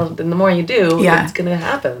around and the more you do, Yeah. it's going to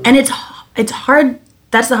happen. And it's hard.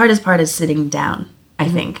 That's the hardest part, is sitting down, I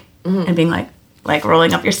think, and being like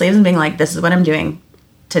rolling up your sleeves and being like, this is what I'm doing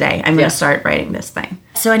today. I'm going Yeah. to start writing this thing.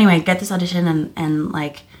 So anyway, get this audition and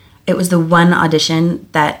like, it was the one audition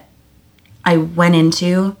that I went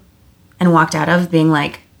into and walked out of being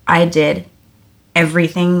like, I did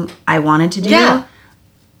everything I wanted to do. Yeah.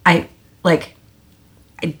 I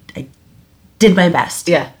did my best.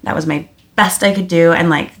 Yeah. That was my best I could do. And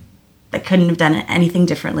like, I couldn't have done anything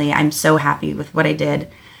differently. I'm so happy with what I did.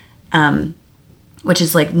 Which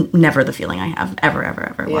is like never the feeling I have ever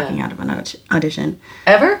Yeah. walking out of an audition.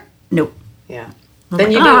 Ever? Nope. Yeah.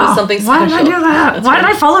 Then you do Oh, something special. why did I do that? That's Why did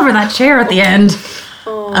I fall over that chair at the end?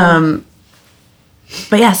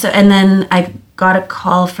 But yeah, so, and then I got a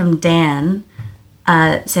call from Dan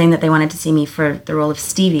saying that they wanted to see me for the role of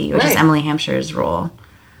Stevie, which is Right. Emily Hampshire's role,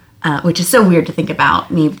 which is so weird to think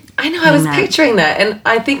about me. I know, I was doing that. picturing that, and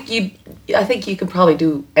I think you could probably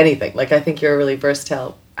do anything. Like, I think you're a really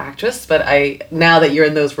versatile actress, but now that you're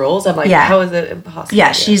in those roles, I'm like, Yeah. how is it impossible?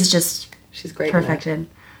 Yeah, she's just she's great. in that. perfected.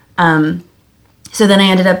 So then I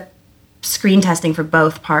ended up screen testing for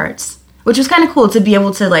both parts, which was kind of cool to be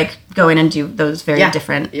able to like go in and do those very Yeah,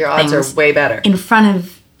 different your odds things are way better. in front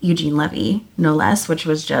of Eugene Levy, no less, which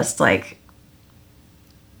was just like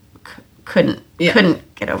couldn't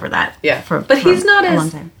get over that. Yeah. for He's not a long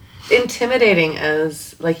as time. intimidating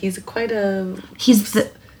as, like, he's quite a He's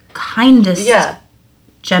the kindest, yeah.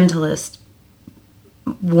 gentlest,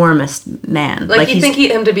 warmest man. Like you he's, think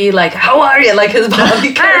him to be like, how are you? Like his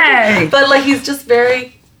body character. Hey! But like he's just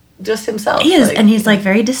very just himself. he is, like, and he's like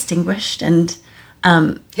very distinguished, and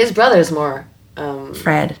his brother's more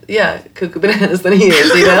Fred. yeah, cuckoo bananas than he is,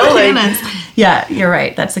 you know? Like Yeah, you're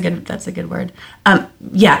right. That's a good word.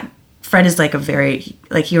 Yeah, Fred is like a very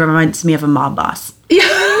like he reminds me of a mob boss.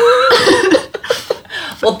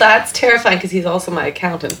 well, that's terrifying because he's also my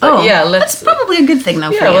accountant. But yeah, let's that's probably a good thing though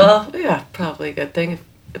for yeah, you. well, yeah, probably a good thing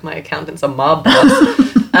if my accountant's a mob boss.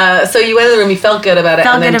 So you went in the room, you felt good about it,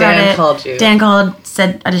 and then Dan called you. Dan called,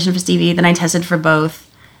 said audition for Stevie. Then I tested for both,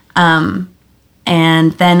 and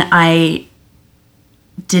then I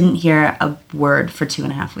didn't hear a word for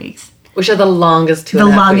 2.5 weeks. Which are the longest two The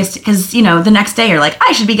and a half longest, weeks. because the next day you're like,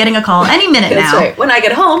 I should be getting a call any minute That's now. right. When I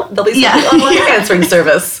get home, there'll be Yeah. something on my answering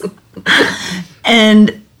service.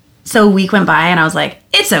 And so a week went by, and I was like,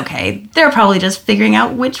 it's okay. They're probably just figuring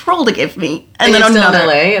out which role to give me. And you're still in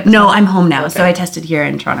LA at the No, time? I'm home now. Okay. So I tested here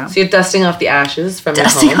in Toronto. So you're dusting off the ashes from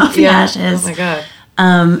Dusting your home. off the ashes. Oh my god.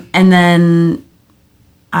 And then,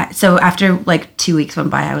 so after like 2 weeks went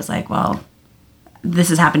by, I was like, well, this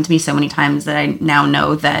has happened to me so many times that I now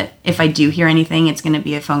know that if I do hear anything, it's going to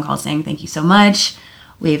be a phone call saying, thank you so much.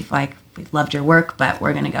 We've loved your work, but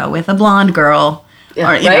we're going to go with a blonde girl. Yeah,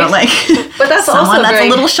 or, right? But that's someone also that's very a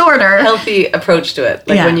little shorter. Healthy approach to it.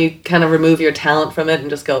 Like Yeah. when you kind of remove your talent from it and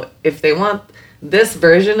just go, if they want this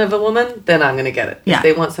version of a woman, then I'm going to get it. Yeah. If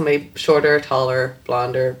they want somebody shorter, taller,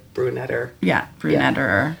 blonder, brunetter, Yeah, brunette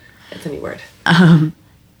or... it's any word.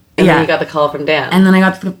 And yeah. then you got the call from Dan. And then I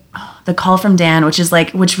got the call from Dan, which was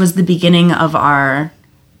the beginning of our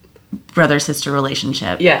brother-sister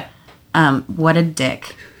relationship. yeah. What a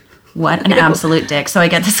dick. What an absolute dick. So I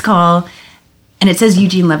get this call, and it says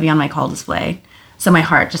Eugene Levy on my call display. So my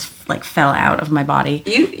heart just like fell out of my body.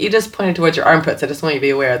 You just pointed towards your armpits. I just want you to be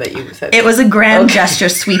aware that you said It was a grand gesture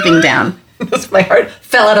sweeping down. my heart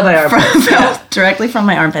fell out of my armpits. Fell directly from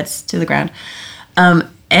my armpits to the ground.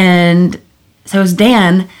 And so it was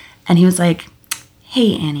Dan, and he was like,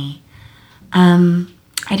 hey, Annie, I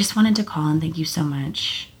just wanted to call and thank you so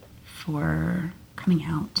much for coming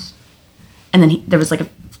out. And then there was like a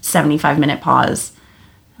 75-minute pause.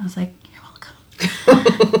 I was like, you're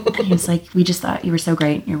welcome. And he was like, we just thought you were so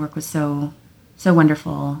great. Your work was so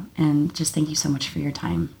wonderful. And just thank you so much for your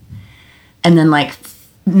time. And then like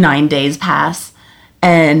 9 days pass.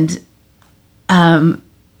 And I'm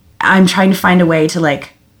trying to find a way to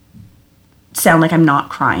like sound like I'm not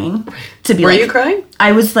crying. To be Were like, you crying?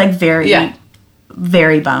 I was like very,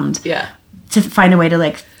 very bummed. Yeah. To find a way to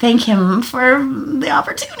like thank him for the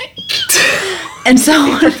opportunity. And so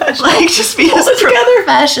like just be as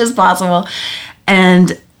profesh as possible.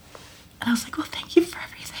 And I was like, well, thank you for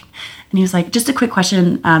everything. And he was like, just a quick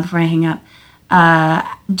question before I hang up.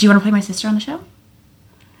 Do you want to play my sister on the show?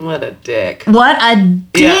 What a dick. What a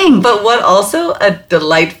ding. Yeah. But what also a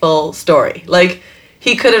delightful story. Like,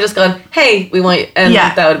 he could have just gone, hey, we want you, and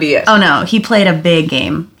that would be it. Oh, no. He played a big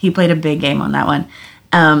game. He played a big game on that one.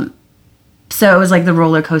 So it was like the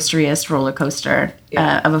roller coasteriest roller coaster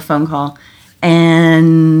of a phone call.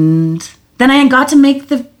 And then I got to make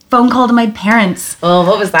the phone call to my parents. Oh,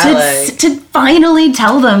 what was that like? To finally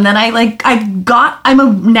tell them that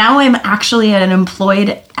now I'm actually an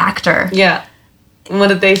employed actor. Yeah. And what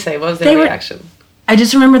did they say? What was their reaction? I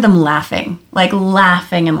just remember them laughing. Like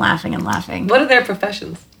laughing and laughing and laughing. What are their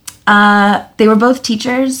professions? They were both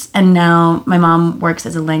teachers, and now my mom works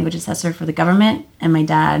as a language assessor for the government, and my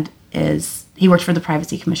dad he worked for the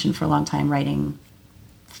Privacy Commission for a long time, writing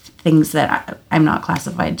things that I'm not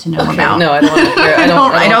classified to know about. No, I don't want to hear. I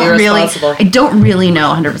don't really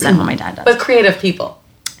know 100% what my dad does. But creative people.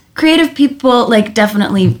 Creative people, like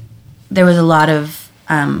definitely, there was a lot of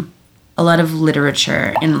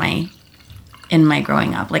literature in my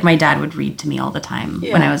growing up. Like my dad would read to me all the time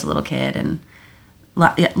when I was a little kid, and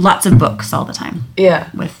lots of books all the time. Yeah.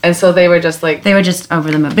 And so they were just like... They were just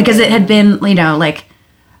over the moon. Because it had been, like,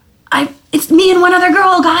 it's me and one other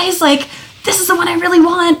girl, guys. Like, this is the one I really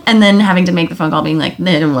want. And then having to make the phone call being like,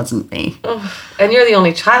 it wasn't me. Oh, and you're the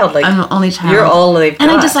only child. Like, I'm the only child. You're all they've got.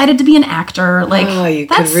 And I decided to be an actor. Like, you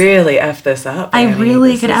could really F this up. I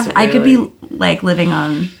really could have... I could be, like, living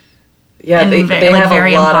on... Yeah, they have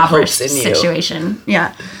very a lot of impoverished hopes in you. Situation.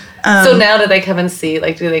 Yeah. So now do they come and see,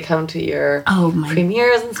 like, do they come to your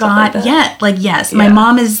premieres and stuff like that? Yeah, like, yes. Yeah. My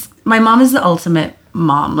mom is the ultimate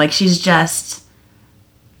mom. Like, she's just,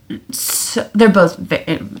 they're both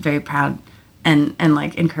very, very proud and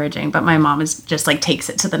like encouraging, but my mom is just like takes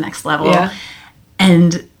it to the next level. Yeah.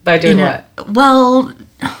 And by doing what? Well,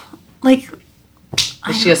 like,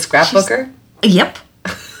 is she a scrapbooker? Yep.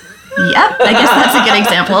 I guess that's a good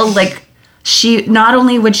example. Like, she not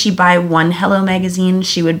only would she buy one Hello magazine,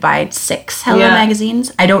 she would buy 6 Hello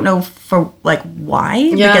magazines. I don't know for like why,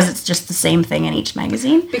 because it's just the same thing in each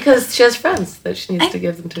magazine. Because she has friends that she needs to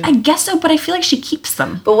give them to. I guess so, but I feel like she keeps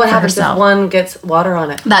them. But what happens if one gets water on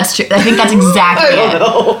it? That's true. I think that's exactly it.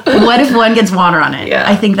 What if one gets water on it? Yeah.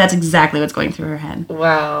 I think that's exactly what's going through her head.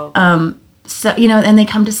 Wow. So and they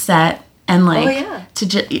come to set and like to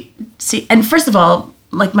just see. And first of all,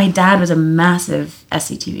 like, my dad was a massive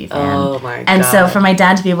SCTV fan. Oh, my God. And so for my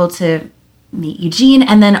dad to be able to meet Eugene,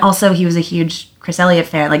 and then also he was a huge Chris Elliott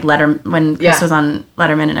fan, like, when Chris was on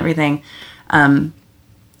Letterman and everything.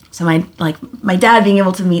 So my dad being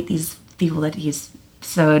able to meet these people that he's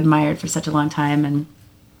so admired for such a long time,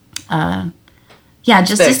 and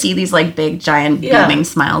just to see these, like, big, giant, beaming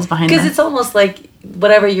smiles behind them. Because it's almost like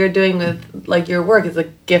whatever you're doing with, like, your work is a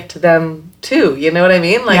gift to them, too. You know what I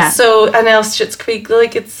mean? Like, so, and now Schitt's Creek,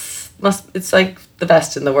 like, it's like the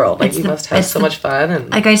best in the world. Like, you must have so much fun. And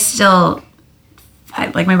like,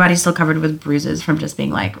 my body's still covered with bruises from just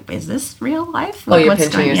being like, is this real life? Like, you're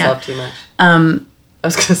pinching yourself too much. I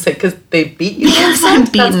was going to say, because they beat you. Because I'm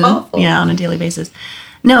beaten, on a daily basis.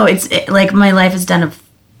 No, like, my life has done a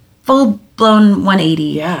full-blown 180.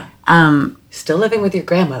 Yeah. Still living with your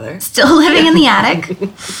grandmother. Still living in the attic.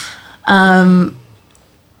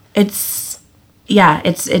 It's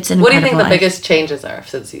incredible. What do you think the biggest changes are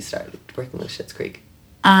since you started working with Schitt's Creek?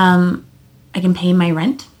 I can pay my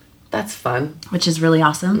rent. That's fun. Which is really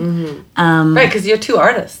awesome. Mm-hmm. Right, because you're 2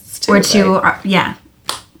 artists, too. We're 2, yeah.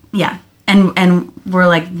 And we're,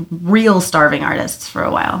 like, real starving artists for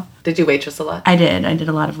a while. Did you waitress a lot? I did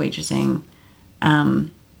a lot of waitressing.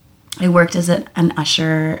 I worked as an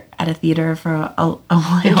usher at a theater for a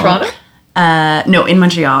while. In Toronto? No, in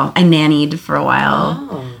Montreal. I nannied for a while.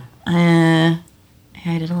 Oh.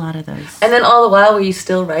 I did a lot of those. And then all the while, were you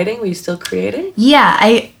still writing? Were you still creating? Yeah,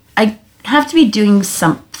 I have to be doing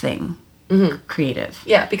something creative.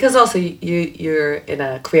 Yeah, because also you're in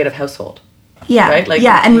a creative household. Yeah, right? Like,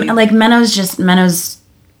 and like Menno's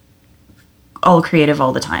all creative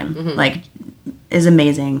all the time. Mm-hmm. Like, is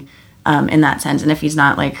amazing in that sense. And if he's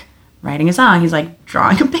not like writing a song, he's like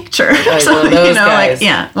drawing a picture. Right, one of those guys.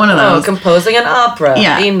 Like, one of those. Oh, composing an opera.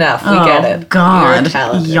 Yeah. Enough. We get it. God.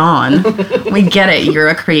 Yawn. We get it. You're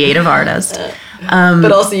a creative artist.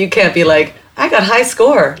 But also you can't be like, I got high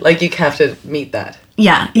score. Like, you have to meet that.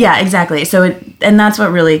 Yeah, exactly. So and that's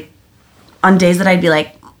what really, on days that I'd be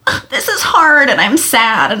like, this is hard and I'm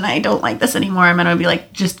sad and I don't like this anymore. I'm gonna be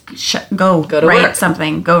like, just go to write work.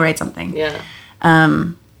 something. Go write something. Yeah.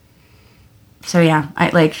 So yeah, I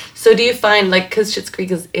like. So do you find, like, because Schitt's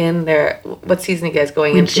Creek is in there, what season are you guys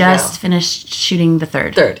going We into just now? finished shooting the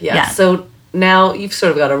third. Third, yeah. So now you've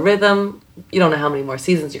sort of got a rhythm. You don't know how many more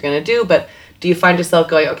seasons you're going to do, but do you find yourself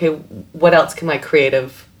going, okay, what else can my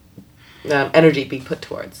creative energy be put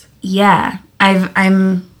towards? Yeah,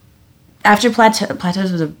 I'm after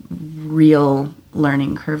Plateaus was a real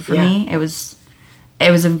learning curve for me. It was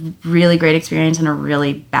a really great experience and a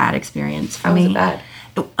really bad experience for How me. was it bad?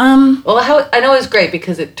 Um, Well, I know it was great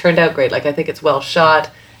because it turned out great. Like, I think it's well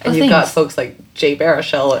shot, and you've got thanks. folks like Jay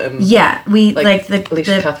Baruchel and yeah, we Like like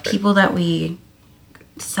Alicia the Cuthbert. people that we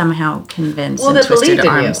somehow convinced well, and that twisted believed in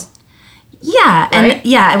arms. you, Yeah, Right? and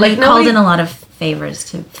yeah, Like, we called nobody- in a lot of favors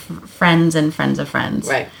to friends and friends of friends.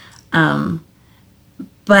 right?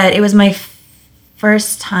 But it was my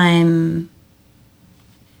first time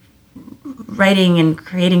writing and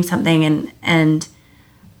creating something, and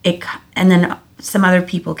then some other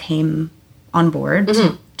people came on board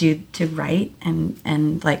to write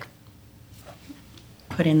and like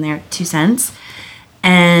put in their 2 cents,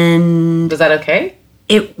 and Was that okay?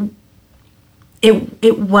 it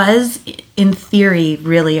was in theory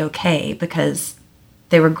really okay because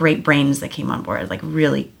they were great brains that came on board, like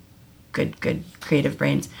really good creative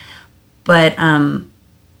brains, but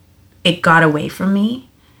it got away from me,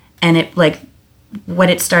 and it like what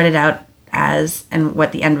it started out as and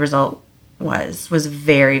what the end result was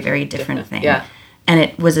very, very different thing. Yeah. And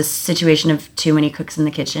it was a situation of too many cooks in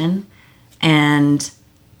the kitchen, and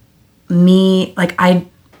me, like, I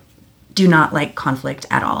do not like conflict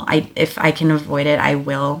at all. If I can avoid it, I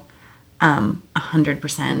will,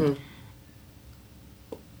 100%.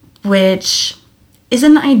 Which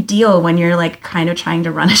isn't ideal when you're like kind of trying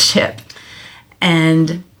to run a ship,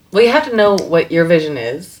 and Well, you have to know what your vision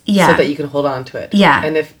is, Yeah. so that you can hold on to it. Yeah.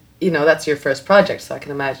 And if that's your first project, so I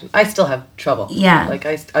can imagine. I still have trouble. Yeah. Like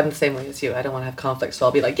I'm the same way as you. I don't want to have conflict, so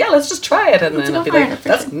I'll be like, yeah, let's just try it, and Let's then I'll go be for like, it.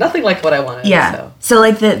 that's nothing like what I wanted. yeah. So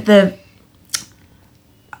like the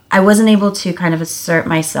I wasn't able to kind of assert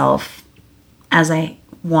myself as I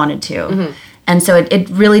wanted to, and so it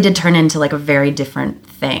really did turn into like a very different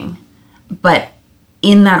thing. But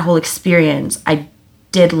in that whole experience, I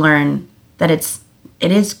did learn that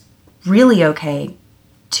it is really okay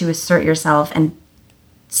to assert yourself and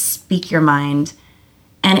speak your mind,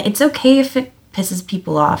 and it's okay if it pisses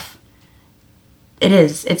people off.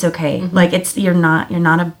 It's okay. Like you're not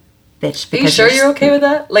a bitch. Are you sure you're okay with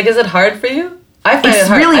that? Like, is it hard for you? I find it It's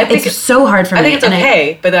hard. really I think it's so hard for me. I think it's and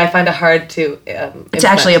okay, but I find it hard to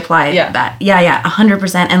actually apply that. Yeah,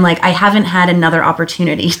 100%. And like I haven't had another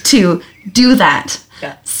opportunity to do that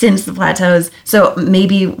since the Plateaus. So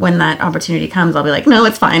maybe when that opportunity comes, I'll be like, no,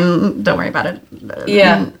 it's fine. Don't worry about it.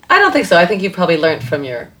 Yeah, I don't think so. I think you probably learned from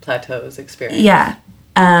your Plateaus experience. Yeah.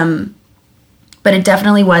 But it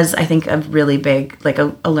definitely was, I think, a really big, like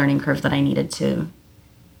a learning curve that I needed to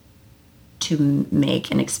make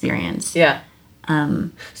and experience. Yeah.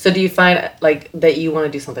 So do you find like that you want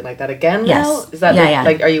to do something like that again Yes. now? Is that Yeah.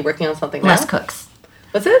 like are you working on something Less now? cooks.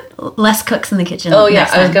 What's it? Less cooks in the kitchen. Oh yeah,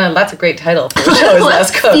 next I was time. gonna. That's a great title for the show. Is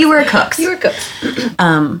Less Cooks. Fewer cooks. Fewer cooks.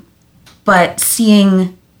 But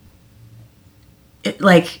seeing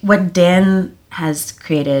like what Dan has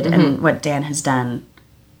created and what Dan has done,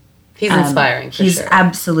 He's inspiring for he's sure.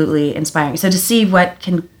 absolutely inspiring. So to see what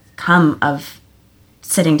can come of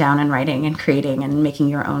sitting down and writing and creating and making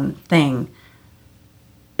your own thing,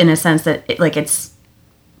 in a sense that it's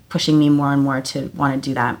pushing me more and more to want to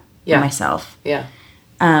do that myself. Yeah.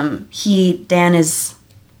 Dan is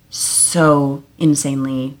so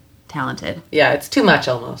insanely talented. Yeah, it's too much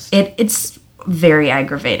almost. It's very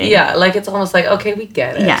aggravating. Yeah, like it's almost like, okay, we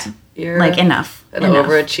get it. Yeah. You're Like enough. an enough.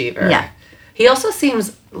 overachiever. Yeah. He also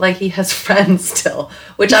seems like he has friends still,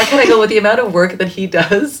 which I kind of go with the amount of work that he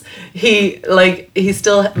does. He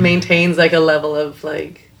still maintains like a level of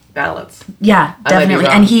like balance. Yeah, I might be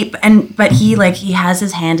definitely. wrong. But he has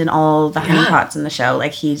his hand in all the honeypots in the show.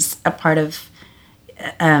 Like he's a part of.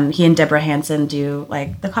 He and Deborah Hansen do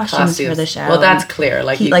like the costumes for the show. Well, that's clear.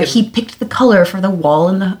 Like he picked the color for the wall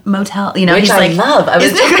in the motel. You know, which he's I like, love. I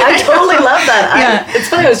totally love that. Yeah. It's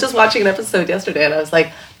funny. I was just watching an episode yesterday, and I was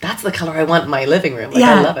like, "That's the color I want in my living room." Like,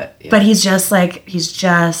 yeah, I love it. Yeah. But he's just.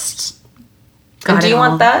 And do you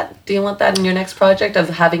want that? Do you want that in your next project of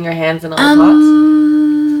having your hands in all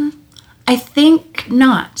the pots? I think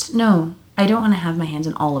not. No, I don't want to have my hands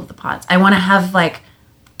in all of the pots. I want to have like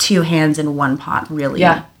 2 hands in one pot, really,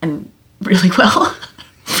 and really well,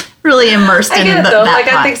 really immersed I in get it that though. Like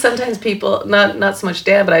pot. I think sometimes people, not so much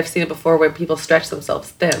Dan, but I've seen it before where people stretch themselves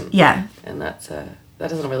thin. Yeah. And that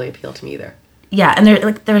doesn't really appeal to me either. Yeah, and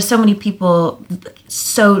there are so many people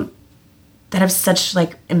that have such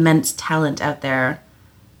like immense talent out there,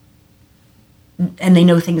 and they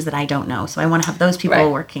know things that I don't know. So I want to have those people Right.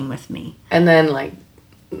 working with me. And then like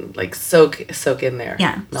soak in there.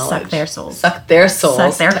 Yeah, knowledge. suck their souls. Suck their souls.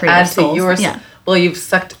 Suck their to creative add to souls. your Yeah. Well, you've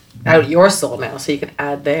sucked out your soul now, so you can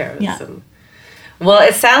add theirs. Yeah. Well,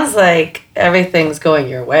 it sounds like everything's going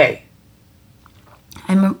your way.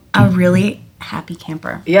 I'm a really happy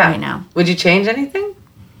camper right now. Would you change anything?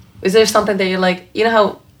 Is there something that you're like, you know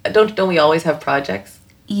how don't we always have projects?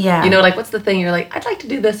 Yeah. You know, like what's the thing you're like, I'd like to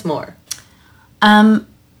do this more.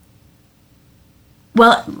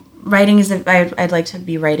 Well, writing is I'd like to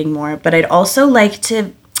be writing more, but I'd also like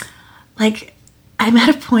to, like, I'm at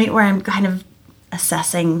a point where I'm kind of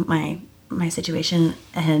assessing my situation,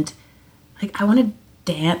 and like I want to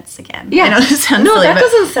dance again. Yeah. I know this sounds No, silly, that but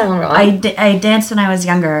doesn't sound wrong. I danced when I was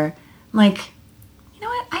younger. I'm like, you know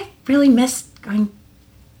what? I really miss going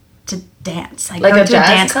to dance, Like going a to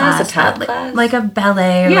jazz class, a tap like, class? like a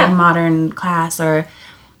ballet or Yeah. like modern class, or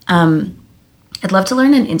I'd love to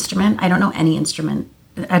learn an instrument. I don't know any instrument.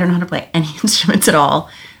 I don't know how to play any instruments at all.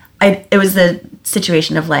 It was the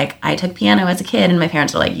situation of like, I took piano as a kid and my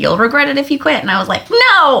parents were like, you'll regret it if you quit. And I was like,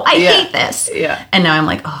 no, I hate this. Yeah. And now I'm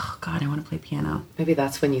like, oh God, I want to play piano. Maybe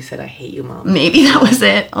that's when you said, I hate you, Mom. Maybe that was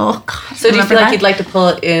it. Oh God. So do you remember feel like that? you'd like to pull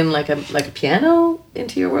it in like a piano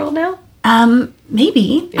into your world now?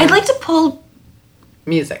 Maybe. Yeah. I'd like to pull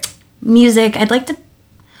Music. music. I'd like to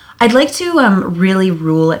really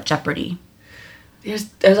rule at Jeopardy.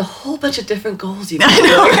 There's a whole bunch of different goals you can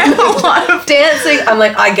do. A lot of dancing. I'm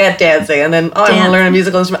like, I get dancing, and then I want to learn a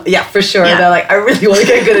musical instrument. Yeah, for sure. Yeah. And they're like, I really want to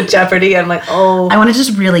get good at Jeopardy. And I'm like, oh, I want to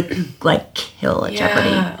just really like kill at yeah.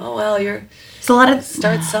 Jeopardy. Oh well, you're It's a lot of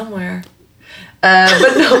start somewhere.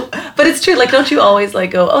 But no, but it's true. Like, don't you always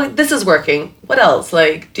like go, oh, this is working. What else?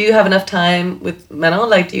 Like, do you have enough time with Menno?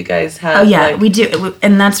 Like, do you guys have? Oh yeah, like, we do,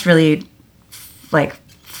 and that's really like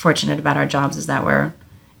fortunate about our jobs is that we're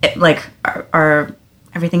like our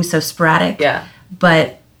everything's so sporadic. Yeah.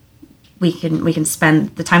 But we can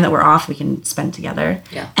spend the time that we're off. We can spend together.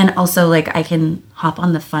 Yeah. And also like I can hop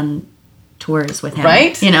on the fun tours with him.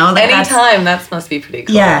 Right. You know, like anytime. That must be pretty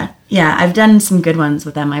cool. Yeah, yeah. I've done some good ones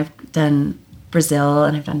with them. I've done Brazil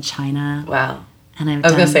and I've done China. Wow. And I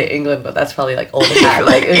was gonna say England, but that's probably like old hat.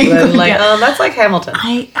 Like England, like yeah. that's like Hamilton.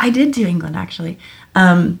 I did do England actually,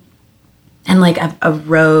 and like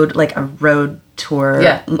a road tour.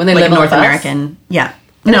 Yeah, when they like live on a North bus? American. Yeah,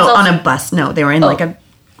 And no, it's also- on a bus. No, they were in Oh.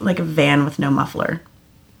 like a van with no muffler,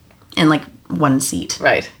 and like one seat.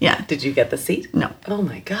 Right. Yeah. Did you get the seat? No. Oh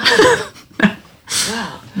my god.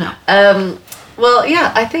 Wow. No. Well,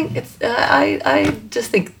 yeah. I think it's.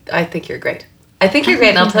 I think you're great. I think you're great,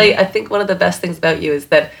 and I'll tell you. I think one of the best things about you is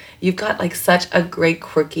that you've got like such a great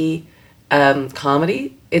quirky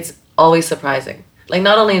comedy. It's always surprising. Like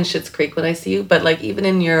not only in Schitt's Creek when I see you, but like even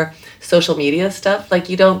in your social media stuff. Like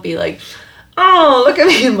you don't be like, oh, look at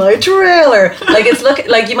me in my trailer. Like it's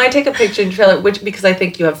like you might take a picture in your trailer, which because I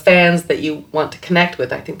think you have fans that you want to connect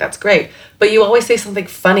with. I think that's great. But you always say something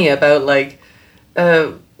funny about like,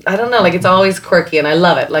 I don't know, like it's always quirky and I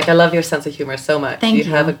love it. Like I love your sense of humor so much. Thank you.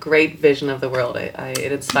 have a great vision of the world.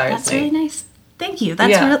 It inspires That's me. really nice. Thank you.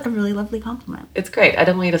 That's Yeah. a really lovely compliment. It's great. I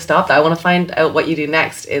don't want you to stop that. I want to find out what you do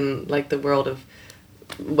next in like the world of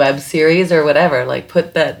web series or whatever. Like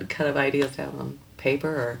put that kind of ideas down on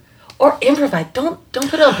paper or improvise. Don't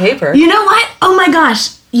put it on paper. You know what? Oh my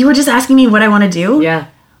gosh, you were just asking me what I want to do. Yeah.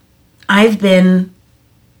 I've been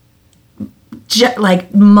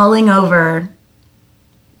like mulling over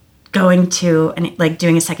going to like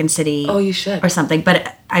doing a second city. Oh, you should. Or something,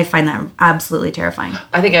 but I find that absolutely terrifying.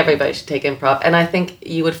 I think everybody should take improv, and I think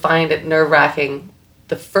you would find it nerve-wracking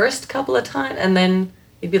the first couple of times, and then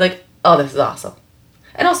you'd be like, oh, this is awesome.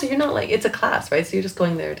 And also, you're not like, it's a class, right? So you're just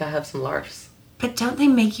going there to have some laughs. But don't they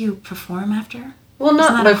make you perform after? Well,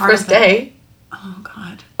 not Isn't that the a part first of it? day. Oh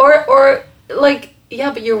God. Or like,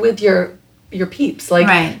 yeah, but you're with your peeps. Like,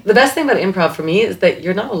 Right. the best thing about improv for me is that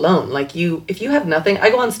you're not alone. Like, if you have nothing, I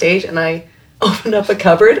go on stage and I open up a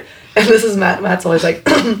cupboard, and this is Matt. Matt's always like,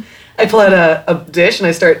 I pull out a dish and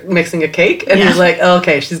I start mixing a cake, and Yeah. he's like, oh,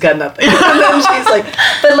 okay, she's got nothing. And then she's like,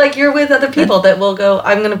 but like, you're with other people that will go,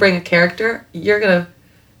 I'm going to bring a character. You're going to,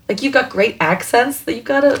 like, you've got great accents that you've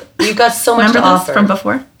got so much Remember to this offer. from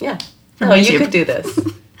before? Yeah. From No, you YouTube. could do this.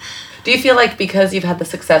 Do you feel like because you've had the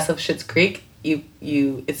success of Schitt's Creek,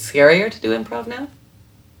 it's scarier to do improv now?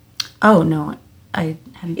 Oh no, I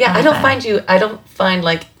hadn't. Yeah, thought I of don't that. find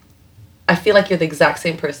I feel like you're the exact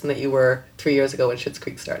same person that you were 3 years ago when Schitt's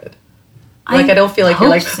Creek started. Like, I don't feel like you're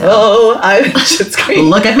like, oh, I'm Schitt's Creek.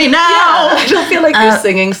 Look at me now! Yeah, I don't feel like you're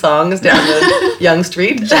singing songs down the Yonge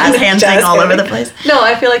Street. Jazz all over the place. No,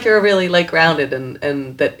 I feel like you're really, like, grounded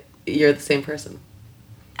and that you're the same person.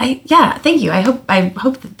 Yeah, thank you. I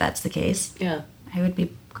hope that that's the case. Yeah. I would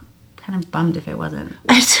be kind of bummed if it wasn't.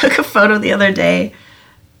 I took a photo the other day.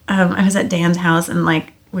 I was at Dan's house and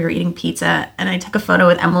like we were eating pizza and I took a photo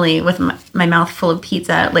with Emily with my mouth full of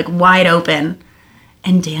pizza, like wide open.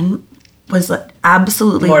 And Dan was like,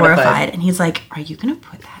 absolutely horrified. And he's like, are you going to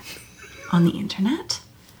put that on the internet?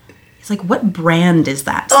 He's like, what brand is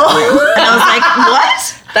that selling? Oh. And I was like,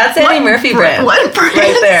 what? That's Annie Murphy brand. What brand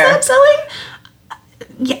right there. is that selling?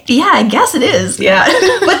 Yeah, I guess it is. Yeah.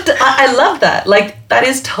 But I love that. Like, that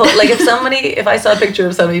is like, if I saw a picture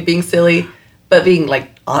of somebody being silly, but being,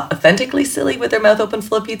 like, authentically silly with their mouth open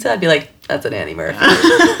full of pizza, I'd be like, that's an Annie Murphy,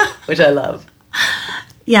 which I love.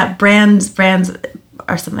 Yeah, brands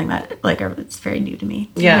are something that, like, it's very new to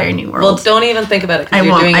me. It's a very new world. Well, don't even think about it because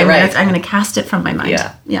you're doing it right. I'm going to cast it from my mind.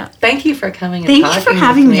 Yeah. Thank you for coming and Thank talking you for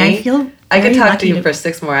having me. I feel I could talk to you for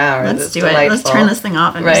 6 more hours. Let's do it. Let's turn this thing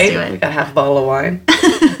off and just do it. We got half a bottle of wine.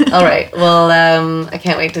 All right. Well, I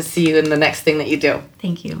can't wait to see you in the next thing that you do.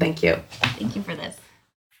 Thank you. Thank you. Thank you for this.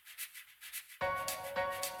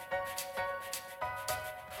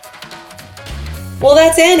 Well,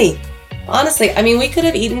 that's Annie. Honestly, I mean, we could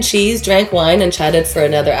have eaten cheese, drank wine, and chatted for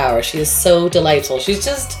another hour. She is so delightful. She's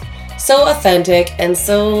just so authentic and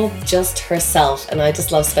so just herself, and I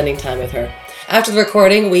just love spending time with her. After the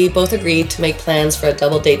recording, we both agreed to make plans for a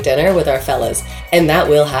double date dinner with our fellas, and that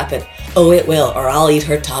will happen. Oh, it will, or I'll eat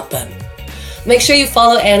her top bun. Make sure you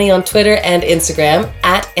follow Annie on Twitter and Instagram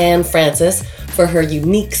 @AnneFrancis for her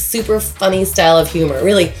unique, super funny style of humor.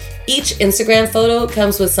 Really, each Instagram photo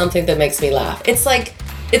comes with something that makes me laugh. It's like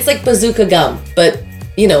bazooka gum, but,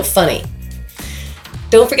 funny.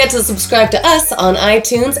 Don't forget to subscribe to us on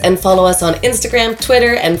iTunes and follow us on Instagram,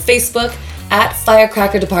 Twitter, and Facebook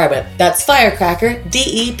 @Firecracker Department. That's Firecracker,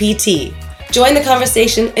 DEPT. Join the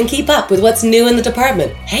conversation and keep up with what's new in the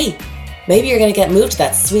department. Hey, maybe you're going to get moved to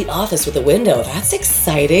that sweet office with a window. That's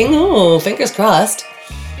exciting. Oh, fingers crossed.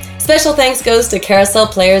 Special thanks goes to Carousel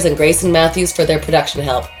Players and Grayson Matthews for their production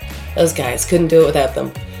help. Those guys couldn't do it without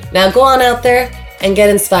them. Now go on out there and get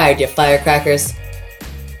inspired, you firecrackers.